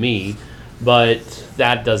birthday to me. But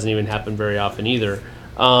that doesn't even happen very often either.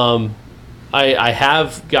 I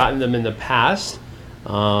have gotten them in the past.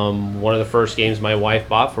 One of the first games my wife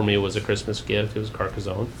bought for me was a Christmas gift. It was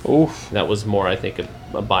Carcassonne. Oof. That was more, I think,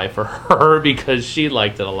 a buy for her because she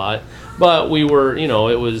liked it a lot. But we were,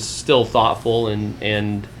 it was still thoughtful,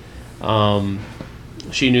 and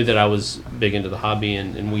she knew that I was big into the hobby,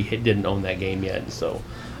 and we didn't own that game yet, so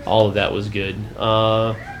all of that was good.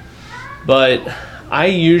 But I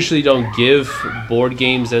usually don't give board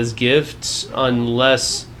games as gifts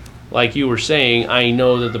unless, like you were saying, I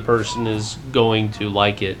know that the person is going to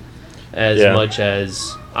like it as much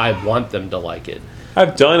as I want them to like it.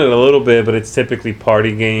 I've done it a little bit, but it's typically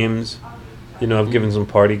party games. I've given some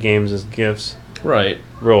party games as gifts. Right.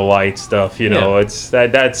 Real light stuff, it's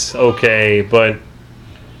that's okay, but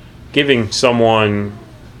giving someone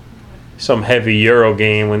some heavy Euro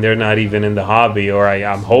game when they're not even in the hobby, or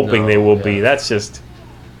I'm hoping they will be, that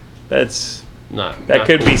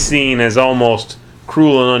could be seen as almost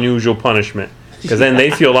cruel and unusual punishment, because then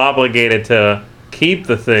they feel obligated to keep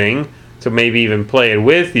the thing, to maybe even play it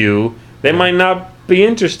with you. They might not be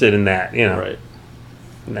interested in that, Right.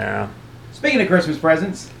 Nah. Speaking of Christmas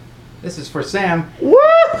presents, this is for Sam. Woo!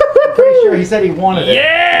 I'm pretty sure he said he wanted it.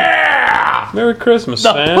 Yeah! Merry Christmas,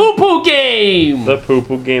 The Sam. poo-poo game! The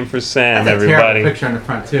poo-poo game for Sam, That's a everybody. terrible picture on the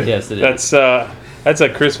front, too. Yes, it is. That's a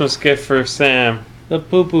Christmas gift for Sam. The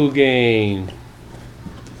poo-poo game.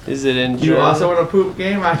 Is it in You German? also want a poop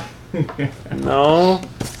game? No.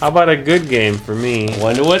 How about a good game for me?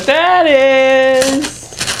 Wonder what that is.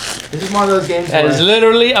 This is one of those games That is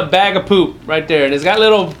literally a bag of poop right there. And it's got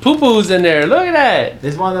little poo-poos in there. Look at that.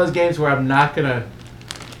 This is one of those games where I'm not going to,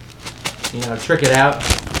 trick it out.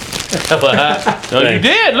 No, you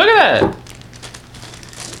did. Look at that.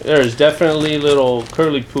 There's definitely little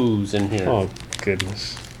curly poos in here. Oh,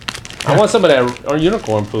 goodness. I want some of that or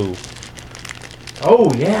unicorn poo.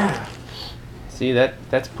 Oh yeah. See,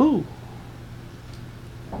 that's poo.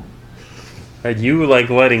 Are you like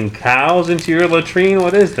letting cows into your latrine?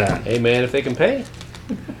 What is that? Hey, man, if they can pay.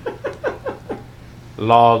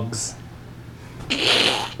 Logs.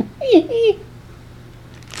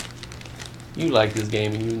 You like this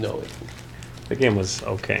game and you know it. The game was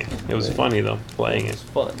okay. It was funny though, playing It's it.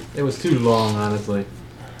 fun. It was too long, honestly.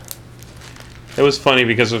 It was funny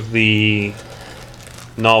because of the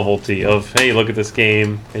novelty of, hey, look at this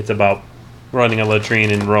game. It's about running a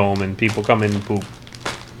latrine in Rome and people come in and poop.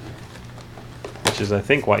 Which is, I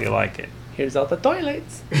think, why you like it. Here's all the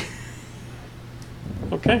toilets.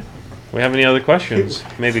 Okay. We have any other questions?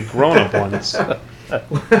 Maybe grown-up ones.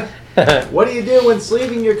 What do you do when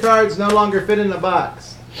sleeving your cards no longer fit in the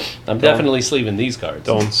box? I'm definitely sleeving these cards.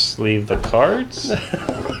 Don't sleeve the cards?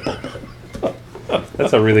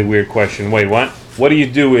 That's a really weird question. Wait, what? What do you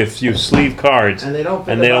do if you sleeve cards And they don't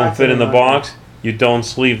fit, in the box? You don't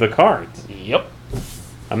sleeve the cards. Yep.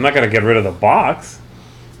 I'm not going to get rid of the box.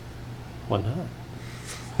 Why not?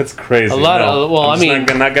 That's crazy. A lot of- well, I'm I mean-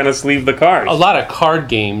 not going to sleeve the cards. A lot of card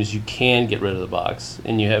games, you can get rid of the box,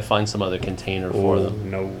 and you have find some other container for Oh, them.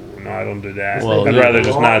 no, I don't do that. Well, I'd you- rather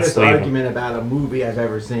just not Longest sleeve them. argument about a movie I've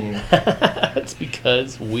ever seen. That's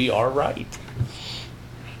because we are right.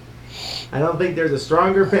 I don't think there's a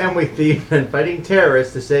stronger family theme than fighting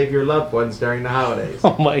terrorists to save your loved ones during the holidays.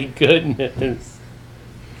 Oh my goodness.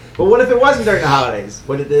 But what if it wasn't during the holidays?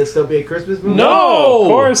 Would it still be a Christmas movie? No! Of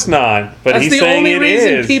course not. But That's he's the saying only it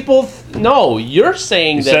reason is. people. No, you're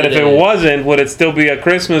saying You that. said if it is. wasn't, would it still be a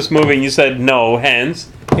Christmas movie? And you said no.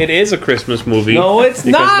 Hence, it is a Christmas movie. No, it's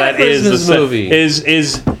because not a that is Christmas the movie.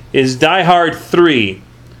 Is Die Hard 3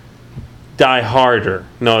 Die Harder?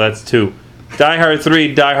 No, that's 2. Die Hard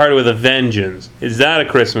 3 Die Hard with a Vengeance. Is that a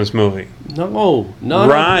Christmas movie? No, none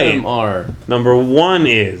Right. of them are. Number 1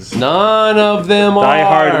 is None of them are. Die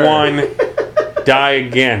Hard 1 Die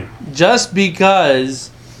Again. Just because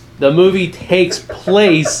the movie takes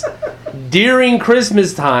place during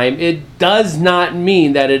Christmas time, it does not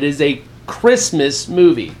mean that it is a Christmas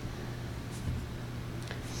movie.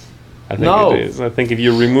 I think No. it is. I think if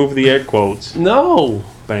you remove the air quotes, No.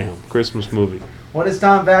 bam, Christmas movie. What is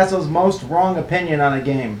Tom Vassel's most wrong opinion on a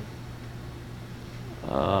game?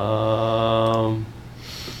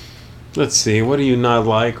 Let's see. What do you not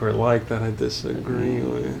like or like that I disagree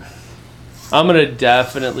with? I'm going to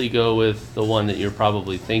definitely go with the one that you're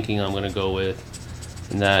probably thinking I'm going to go with.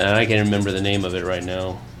 And I can't remember the name of it right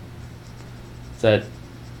now. It's that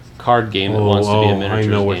card game that wants to be a miniatures I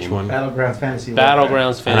know which game. one. Battlegrounds Fantasy Warfare.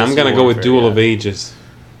 Battlegrounds Fantasy And I'm gonna go with Warfare, Duel yeah. of Ages.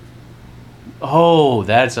 Oh,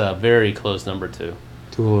 that's a very close number 2.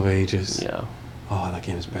 Duel of Ages. Yeah. Oh, that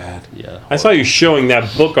game is bad. Yeah. I saw you showing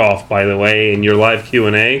that book off, by the way, in your live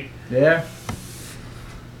Q&A. Yeah.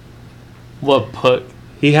 What put?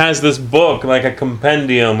 He has this book, like a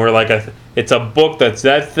compendium, or it's a book that's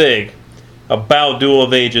that thick about Duel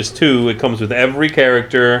of Ages 2. It comes with every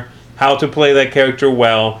character, how to play that character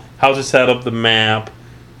well, how to set up the map.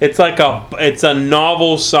 It's a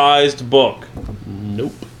novel-sized book.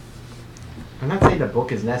 Nope. I'm not saying the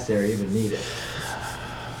book is necessary, or even needed.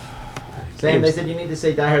 Sam, they said you need to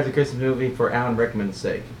say Die Hard's a Christmas movie for Alan Rickman's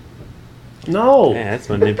sake. No. Man, that's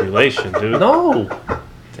manipulation, dude. No.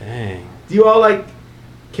 Dang. Do you all like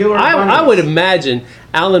Killer Bunnies? I would imagine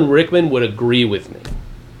Alan Rickman would agree with me.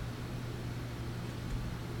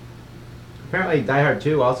 Apparently, Die Hard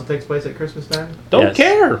 2 also takes place at Christmas time. Don't Yes.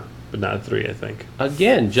 care. But not 3, I think.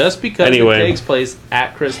 Again, just because Anyway. it takes place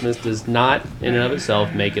at Christmas does not, in and of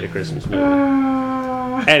itself, make it a Christmas movie.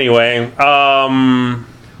 Anyway,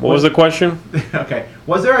 what was the question? Okay.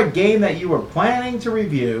 Was there a game that you were planning to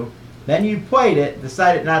review, then you played it,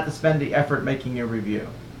 decided not to spend the effort making a review?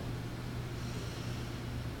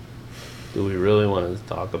 Do we really want to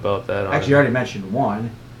talk about that? Actually, you already mentioned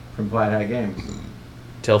one from Flat Hat Games.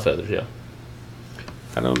 Tail Feathers, yeah.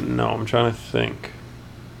 I don't know. I'm trying to think.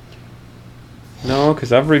 No,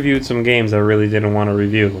 because I've reviewed some games I really didn't want to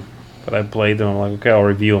review. But I played them. I'm like, okay, I'll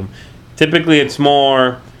review them. Typically, it's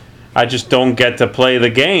more, I just don't get to play the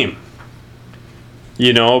game.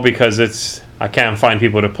 You know, because I can't find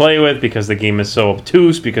people to play with, because the game is so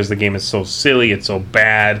obtuse, because the game is so silly, it's so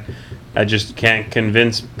bad. I just can't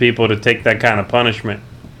convince people to take that kind of punishment.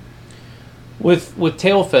 With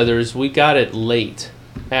Tail Feathers, we got it late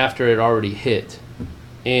after it already hit.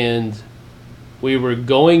 And we were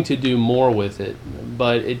going to do more with it,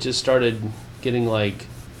 but it just started getting like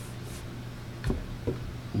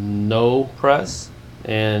no press.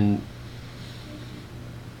 And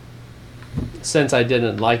since I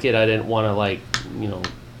didn't like it, I didn't want to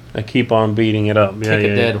I keep on beating it up. Yeah,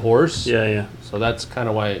 kick a dead horse. Yeah, yeah. So that's kind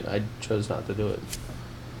of why I chose not to do it.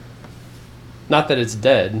 Not that it's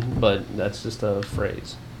dead, but that's just a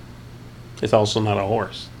phrase. It's also not a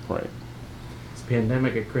horse. Right. It's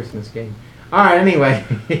pandemic at Christmas game. All right. Anyway.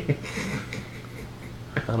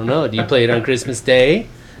 I don't know. Do you play it on Christmas Day?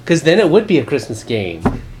 Because then it would be a Christmas game.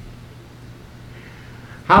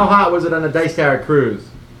 How hot was it on the Dice Tower cruise?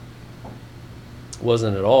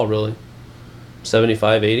 Wasn't at all, really.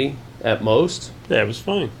 75, 80 at most. Yeah, it was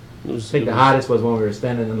fine. I think the hottest was when we were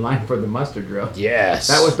standing in line for the muster drill. Yes.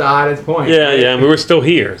 That was the hottest point. Yeah, yeah, and we were still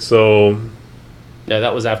here, so... Yeah,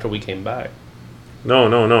 that was after we came back. No.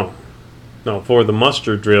 No, for the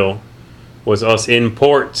muster drill was us in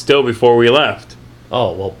port still before we left.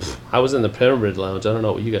 Oh, well, I was in the Pyramid Lounge. I don't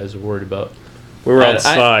know what you guys were worried about. We were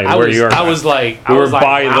outside I where was, you are. I was like, We I were was like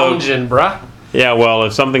by the- lounging, bruh. Yeah, well,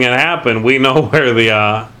 if something had happened, we know where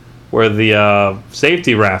the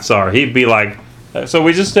safety rafts are. He'd be like, so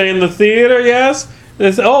we just stay in the theater, yes?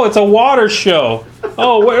 It's a water show.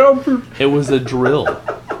 Oh, wait. It was a drill.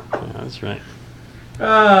 Yeah, that's right.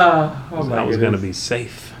 Oh my I was going to goodness. be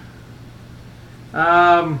safe.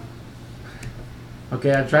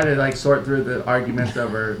 Okay, I'm trying to sort through the arguments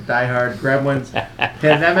over Die Hard, Gremlins,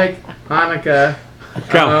 Pandemic, Hanukkah,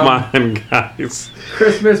 Come on, guys.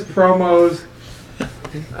 Christmas promos,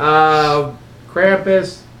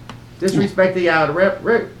 Krampus, disrespecting out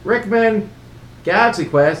Rickman, Galaxy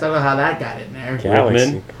Quest. I don't know how that got in there. Galaxy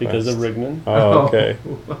Rigman, because of Quest. Rigman. Oh, okay.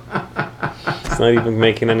 It's not even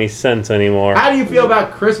making any sense anymore. How do you feel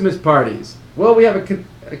about Christmas parties? Well, we have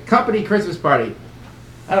a company Christmas party.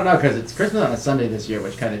 I don't know, because it's Christmas on a Sunday this year,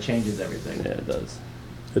 which kind of changes everything. Yeah, it does.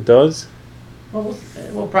 It does? Well,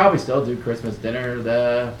 we'll probably still do Christmas dinner,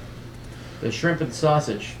 the shrimp and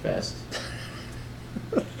sausage fest.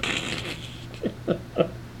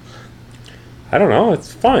 I don't know.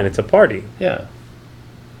 It's fine. It's a party. Yeah.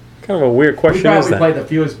 Kind of a weird We question is probably that? play the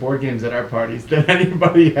fewest board games at our parties than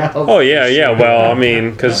anybody else. Oh, yeah. Well, I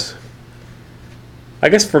mean, because I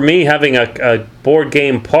guess for me, having a board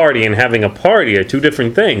game party and having a party are two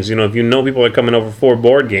different things. You know, if you know people are coming over for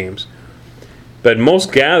board games. But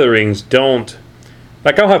most gatherings don't.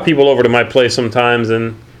 Like, I'll have people over to my place sometimes,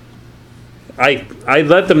 and I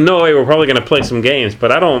let them know, hey, we're probably going to play some games,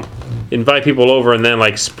 but I don't invite people over and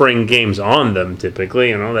then, spring games on them, typically.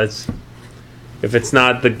 You know, that's... If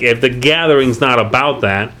the gathering's not about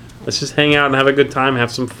that, let's just hang out and have a good time,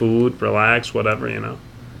 have some food, relax, whatever, you know.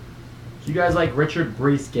 Do you guys like Richard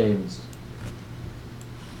Brees games?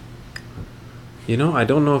 You know, I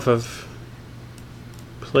don't know if I've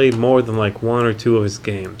played more than one or two of his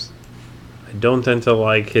games. I don't tend to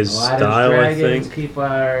like his Aladdin's style, Dragons, I think.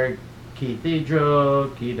 Keepar, Cathedral,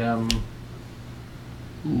 Kingdom.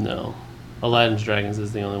 No. Aladdin's Dragons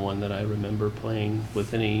is the only one that I remember playing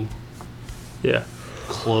with any Yeah.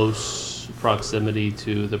 close proximity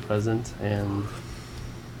to the present, and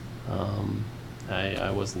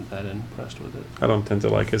I wasn't that impressed with it. I don't tend to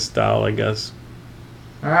like his style, I guess.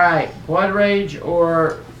 All right, Blood Rage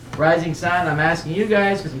or Rising Sun? I'm asking you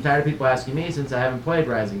guys because I'm tired of people asking me since I haven't played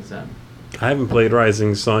Rising Sun. I haven't played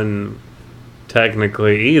Rising Sun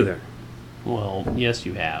technically either. Well, yes,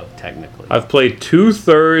 you have, technically. I've played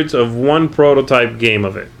 2/3 of one prototype game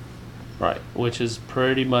of it. Right, which is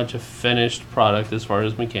pretty much a finished product as far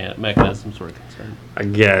as mechanisms were concerned. I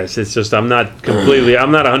guess it's just I'm not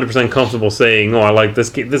 100% comfortable saying, oh, I like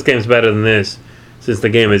this game. This game's better than this, since the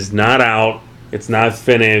game is not out, it's not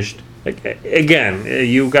finished. Again,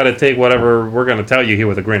 you got to take whatever we're going to tell you here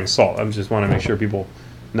with a grain of salt. I just want to make sure people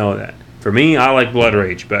know that. For me, I like Blood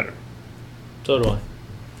Rage better. So do I.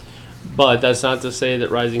 But that's not to say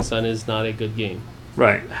that Rising Sun is not a good game.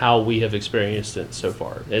 Right. How we have experienced it so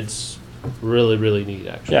far. It's really, really neat,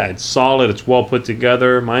 actually. Yeah, it's solid. It's well put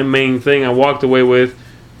together. My main thing I walked away with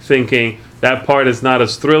thinking that part is not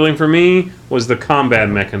as thrilling for me was the combat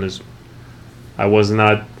mechanism. I was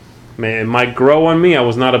not... It might grow on me. I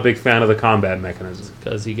was not a big fan of the combat mechanism.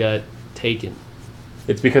 Because he got taken.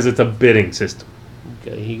 It's because it's a bidding system.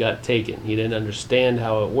 Okay, he got taken. He didn't understand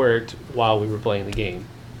how it worked while we were playing the game.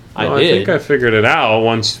 No, I did. I think I figured it out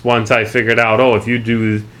once I figured out,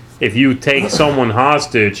 if you take someone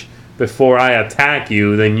hostage before I attack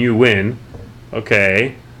you, then you win.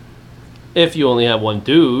 Okay. If you only have one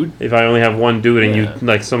dude. If I only have one dude and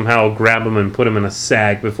Yeah. you somehow grab him and put him in a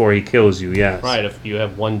sack before he kills you, yes. Right, if you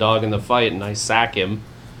have one dog in the fight and I sack him,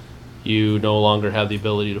 you no longer have the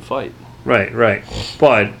ability to fight. Right.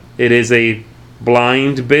 But it is a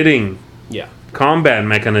blind bidding Yeah. combat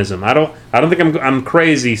mechanism. I don't think I'm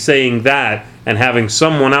crazy saying that and having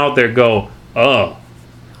someone out there go, "Oh,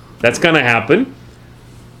 that's going to happen."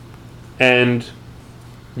 And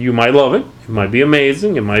You might love it. It might be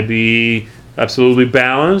amazing. It might be absolutely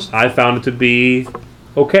balanced. I found it to be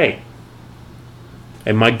okay.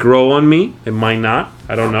 It might grow on me. It might not.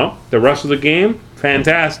 I don't know. The rest of the game,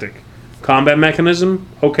 fantastic. Combat mechanism,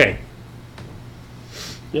 okay.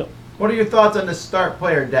 Yep. What are your thoughts on the start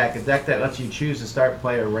player deck? A deck that lets you choose to start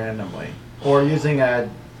player randomly, or using a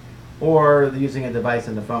device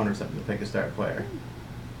in the phone or something to pick a start player.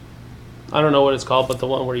 I don't know what it's called, but the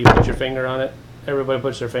one where you put your finger on it, everybody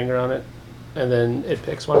puts their finger on it, and then it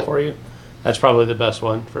picks one for you. That's probably the best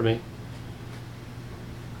one for me.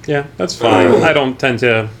 Yeah, that's fine. I don't tend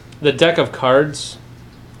to... The deck of cards,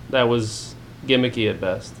 that was gimmicky at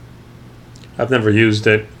best. I've never used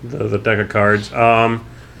it, the deck of cards.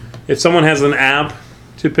 If someone has an app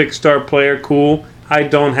to pick start player, cool. I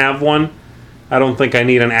don't have one. I don't think I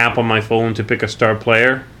need an app on my phone to pick a start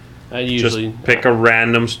player. I usually just pick a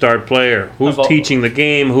random start player. Who's teaching the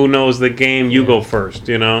game? Who knows the game? You go first,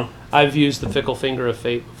 you know? I've used the fickle finger of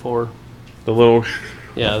fate before. The little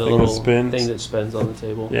the little thing that spins on the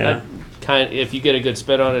table. Yeah. If you get a good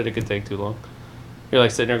spin on it, it could take too long. You're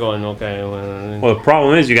like sitting there going, okay. Well, the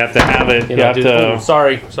problem is you have to have it.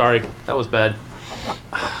 Sorry, that was bad.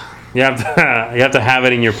 You have to have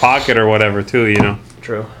it in your pocket or whatever too, you know.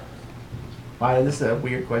 True. Wow, this is a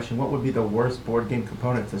weird question. What would be the worst board game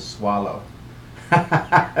component to swallow?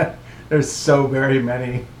 There's so very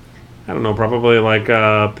many. I don't know, probably like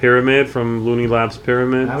Pyramid from Looney Labs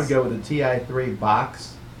Pyramid. I would go with the TI-3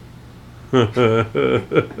 box.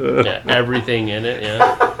 Yeah, everything in it,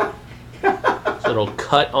 yeah. So it'll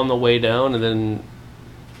cut on the way down, and then,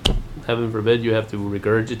 heaven forbid, you have to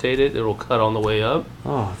regurgitate it. It'll cut on the way up.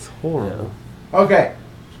 Oh, it's horrible. Yeah. Okay.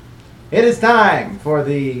 It is time for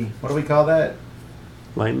the, what do we call that?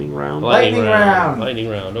 Lightning round? Lightning round. Lightning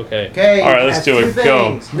round, okay. Okay. All right, let's do it.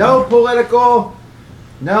 Go. No political,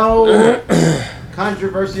 no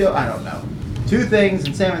controversial, I don't know. Two things,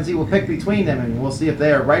 and Sam and Zee will pick between them, and we'll see if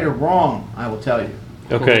they are right or wrong, I will tell you.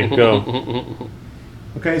 Okay, go.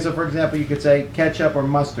 Okay, so for example, you could say ketchup or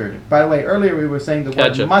mustard. By the way, earlier we were saying the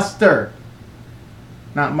Ketchup. word mustard,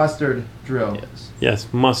 not mustard drill. Yes. Yes,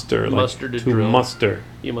 muster. Mustard like to to drill. muster.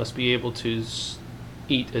 You must be able to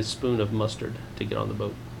eat a spoon of mustard to get on the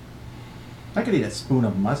boat. I could eat a spoon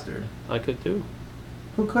of mustard. I could too.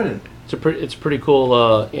 Who couldn't? It's pretty cool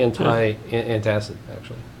antacid,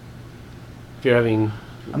 actually. If you're having...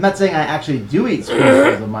 I'm not saying I actually do eat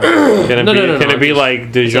spoonfuls of mustard. Can it be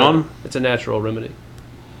like Dijon? It's a natural remedy.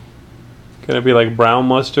 Can it be like brown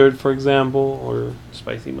mustard, for example, or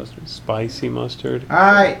Spicy mustard. spicy mustard? All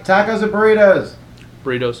right, tacos or burritos?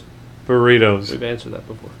 Burritos. Burritos. We've answered that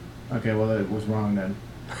before. Okay, well it was wrong then.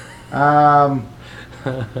 Die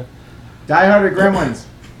Hard or Gremlins?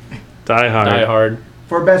 Die Hard. Die Hard.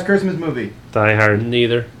 For best Christmas movie? Die Hard.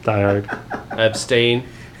 Neither. Die Hard. I abstain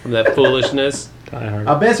from that foolishness. Die Hard.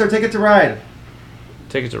 Abyss or Ticket to Ride?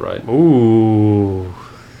 Ticket to Ride. Ooh.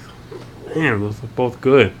 Man, those are both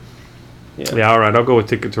good. Yeah, all right. I'll go with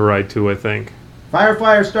Ticket to Ride too, I think.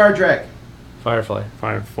 Firefly or Star Trek? Firefly.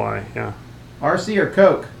 Firefly, yeah. RC or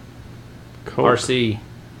Coke? Coke. RC.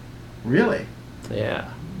 Really?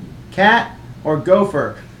 Yeah. Cat or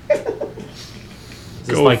Gopher? Is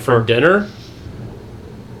this like for dinner?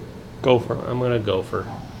 Gopher. I'm going to go for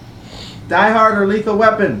Die Hard or Lethal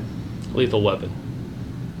Weapon? Lethal Weapon.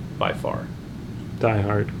 By far. Die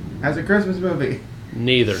Hard. As a Christmas movie?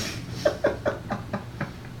 Neither.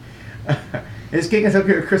 Is King of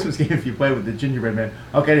Tokyo a Christmas game if you play with the gingerbread man?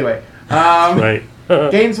 Okay, anyway. Right.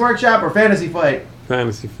 Games Workshop or Fantasy Flight?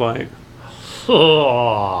 Fantasy Flight.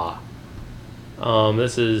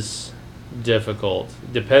 This is difficult.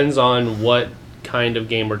 Depends on what kind of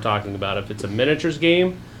game we're talking about. If it's a miniatures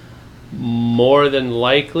game, more than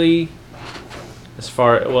likely,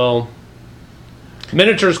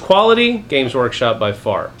 miniatures quality, Games Workshop by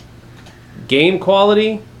far. Game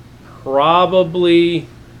quality, probably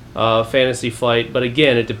Fantasy Flight, but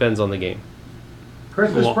again, it depends on the game.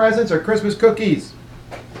 Christmas presents or Christmas cookies?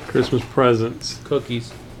 Christmas presents.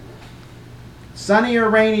 Cookies. Sunny or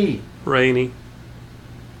rainy? Rainy.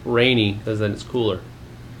 Rainy, because then it's cooler.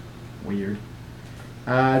 Weird.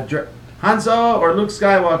 Han Solo or Luke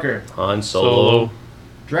Skywalker? Han Solo.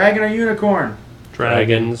 Dragon or unicorn?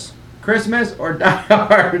 Dragons. Christmas or Die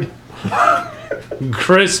Hard?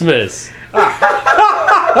 Christmas.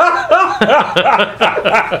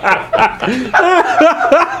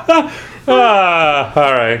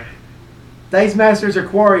 All right. Dice Masters or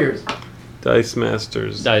Quarriors? Dice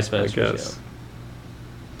Masters. Dice Masters, I guess.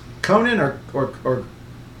 Conan or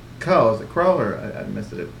Crow? Is it Crow or I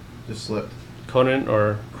missed it? Just slipped. Conan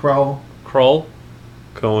or Crow. Kroll?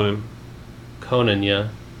 Conan. Conan, yeah.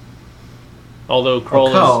 Although Or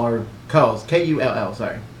Kroll Kull, or Kulls. Kull,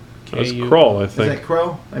 sorry. That's K-U- Kroll, I Is that think.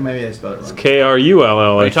 Crow? Maybe I spelled it wrong. Krull. Are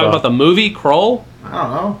you talking about the movie Kroll? I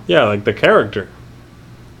don't know. Yeah, like the character.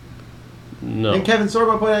 No. Didn't Kevin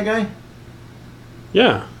Sorbo play that guy? Yeah,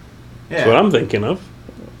 Yeah. that's what I'm thinking of.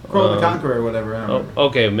 Kroll the Conqueror or whatever. I don't Oh, remember.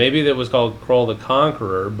 okay, maybe that was called Kroll the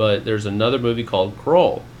Conqueror, but there's another movie called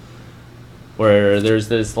Kroll, where there's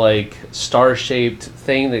this like star-shaped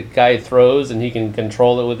thing that guy throws, and he can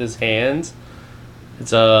control it with his hands.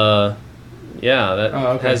 It's that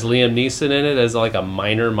okay. has Liam Neeson in it as like a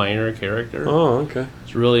minor character. Oh, okay.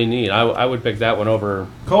 It's really neat. I would pick that one over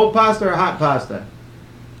Cold pasta or hot pasta?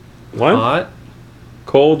 What? hot.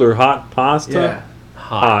 Cold or hot pasta? Yeah.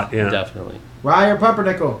 Hot, yeah. Definitely. Rye or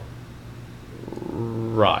pumpernickel?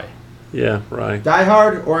 Rye. Yeah, right. Die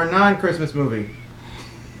Hard or a non-Christmas movie?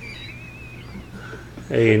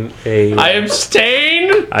 I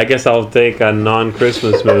abstain. I guess I'll take a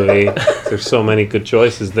non-Christmas movie. There's so many good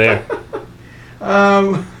choices there.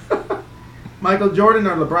 Michael Jordan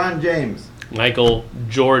or LeBron James? Michael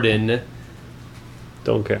Jordan.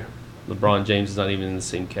 Don't care. LeBron James is not even in the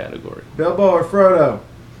same category. Bilbo or Frodo?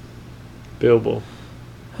 Bilbo.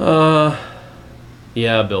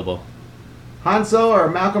 Yeah, Bilbo. Han Solo or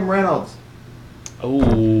Malcolm Reynolds? Oh,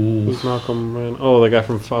 Who's Malcolm Reynolds? Oh, the guy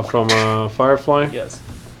from Firefly? yes.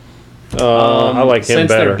 I like him Since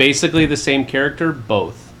better. they're basically the same character,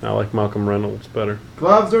 both. I like Malcolm Reynolds better.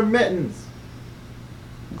 Gloves or mittens?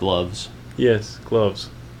 Gloves. Yes, gloves.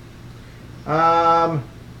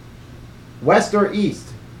 West or East?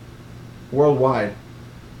 Worldwide.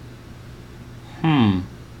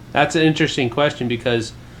 That's an interesting question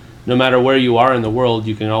because no matter where you are in the world,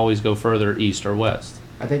 you can always go further east or west.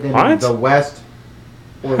 I think they mean What? the West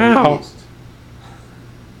or How? the East.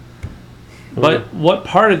 But what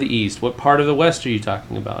part of the east? What part of the west are you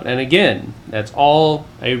talking about? And again, that's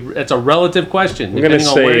a relative question I'm gonna depending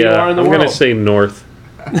on where say you are in the I'm world. gonna say north.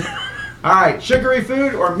 All right, sugary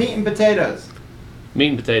food or meat and potatoes? Meat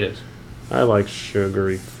and potatoes. I like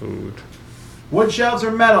sugary food. Wood shelves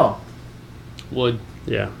or metal? Wood.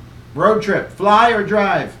 Yeah, Road trip, fly or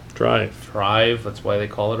drive? drive, Drive. That's why they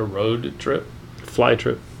call it a road trip. fly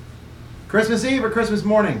trip, Christmas Eve or Christmas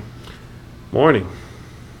morning? morning.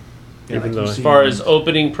 Yeah, Even like though you've I- As seen far in- as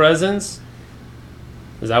opening presents,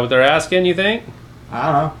 is that what they're asking, you think? I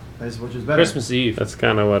don't know. That's which is better. Christmas Eve. That's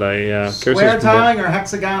kind of what I. Square Christmas tiling or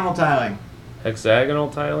hexagonal tiling? Hexagonal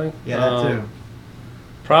tiling? Yeah, that too.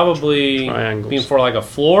 Probably Triangles. being for like a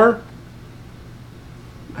floor.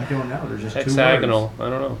 I don't know. There's just Hexagonal. two I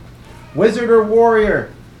don't know. words. Wizard or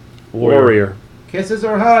warrior? Warrior. Kisses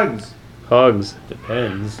or hugs? Hugs.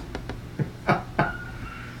 Depends.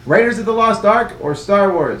 Raiders of the Lost Ark or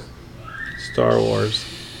Star Wars? Star Wars.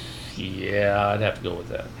 Yeah, I'd have to go with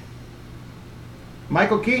that.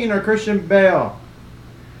 Michael Keaton or Christian Bale?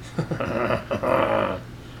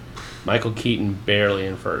 Michael Keaton barely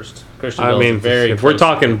in first. Christian I Bale's mean, very if we're close.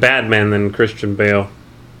 talking Batman, then Christian Bale.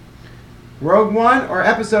 Rogue One or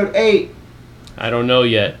Episode 8? I don't know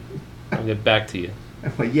yet. I'll get back to you.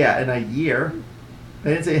 Well, yeah, in a year.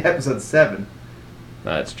 They didn't say Episode 7.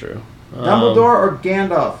 That's true. Dumbledore or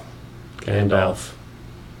Gandalf? Gandalf.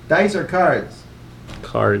 Dice or cards?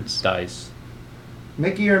 Cards. Dice.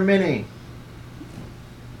 Mickey or Minnie?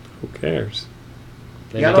 Who cares?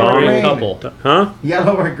 They Yellow make a or great green? couple. Huh?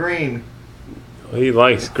 Yellow or green? He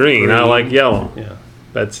likes green. I Green. like yellow. Yeah.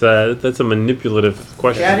 That's a manipulative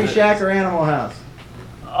question. Caddyshack or Animal House?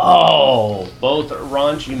 Oh, both are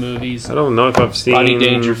raunchy movies. I don't know if I've seen Rodney both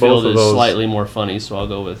Dangerfield of is those. slightly more funny, so I'll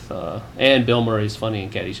go with. And Bill Murray's funny in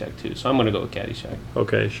Caddyshack too, so I'm going to go with Caddyshack.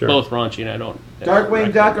 Okay, sure. Both raunchy, and I don't.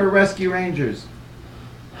 Darkwing Duck or Rescue Rangers?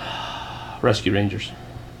 Rescue Rangers.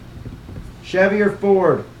 Chevy or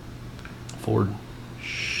Ford? Ford.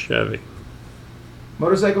 Chevy.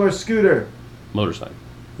 Motorcycle or scooter? Motorcycle.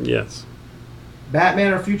 Yes.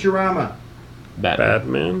 Batman or Futurama? Batman.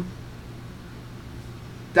 Batman.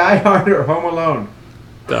 Die Hard or Home Alone?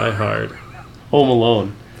 Die Hard. Home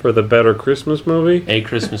Alone. For the better Christmas movie, A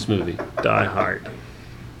Christmas movie. Die Hard.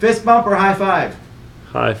 Fist bump or high five?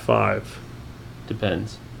 High five.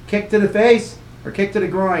 Depends. Kick to the face or kick to the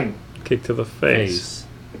groin? Kick to the face.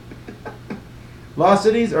 Lost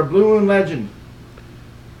Cities or Blue Moon Legend?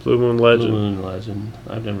 Blue Moon Blue Legend. Moon Legend.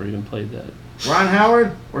 I've never even played that. Ron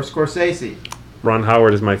Howard or Scorsese? Ron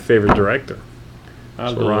Howard is my favorite director.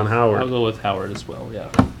 I'll So go Ron with, Howard. I'll go with Howard as well. Yeah.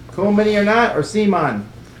 Cool Mini or Not or Simon?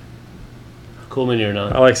 Cool Mini or I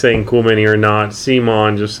not. like saying Cool Mini or not.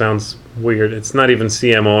 Simon just sounds weird. It's not even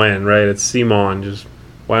CMON, right? It's Simon. Just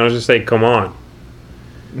why don't you say come on,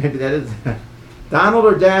 Maybe that is. Donald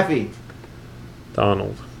or Daffy?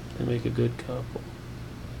 Donald. They make a good couple.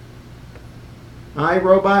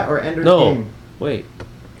 iRobot or Ender's No. Game? Wait.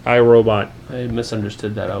 iRobot. I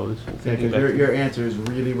misunderstood that. I was Yeah, thinking because back. your answer is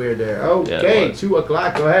really weird there. Yeah, Okay, it was. 2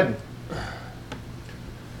 o'clock. Go ahead.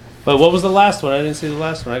 But what was the last one? I didn't see the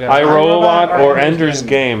last one. I got iRobot iRobot or Ender's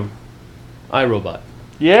Game? iRobot.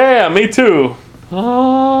 Yeah, me too.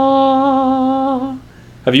 Ah.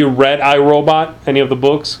 Have you read iRobot? Any of the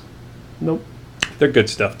books? Nope. They're good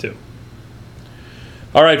stuff too.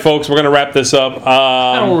 All right, folks, we're going to wrap this up.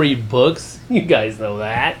 I don't read books. You guys know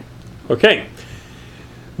that. Okay.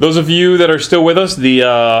 Those of you that are still with us, the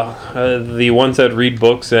ones that read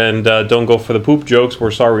books and don't go for the poop jokes,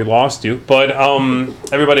 we're sorry we lost you. But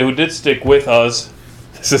everybody who did stick with us,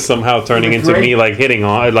 this is somehow turning into me like hitting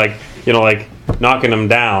on, like knocking them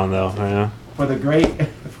down, though. For the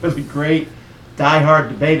great die-hard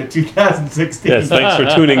debate of 2016. Yes, thanks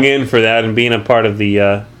for tuning in for that and being a part of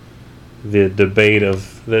the debate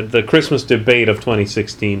of the Christmas debate of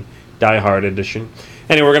 2016, Die Hard edition.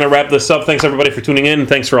 Anyway, we're going to wrap this up. Thanks, everybody, for tuning in.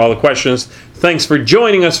 Thanks for all the questions. Thanks for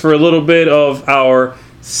joining us for a little bit of our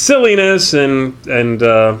silliness and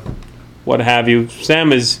what have you.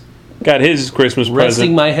 Sam has got his Christmas Resting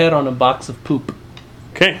present. my head on a box of poop.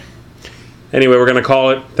 Okay. Anyway, we're going to call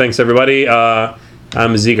it. Thanks, everybody.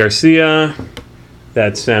 I'm Zee Garcia.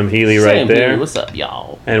 That's Sam Healy right there. Healy, what's up,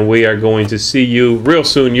 y'all? And we are going to see you real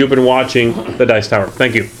soon. You've been watching The Dice Tower.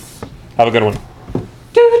 Thank you. Have a good one.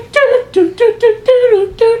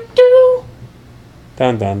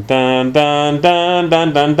 Dun dun dun dun dun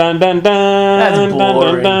dun dun dun dun dun. That's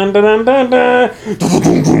boring. Dun, dun, dun, dun, dun.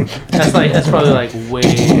 That's probably like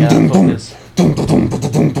way out of focus.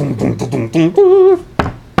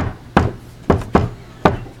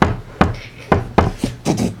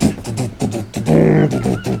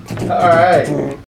 All right.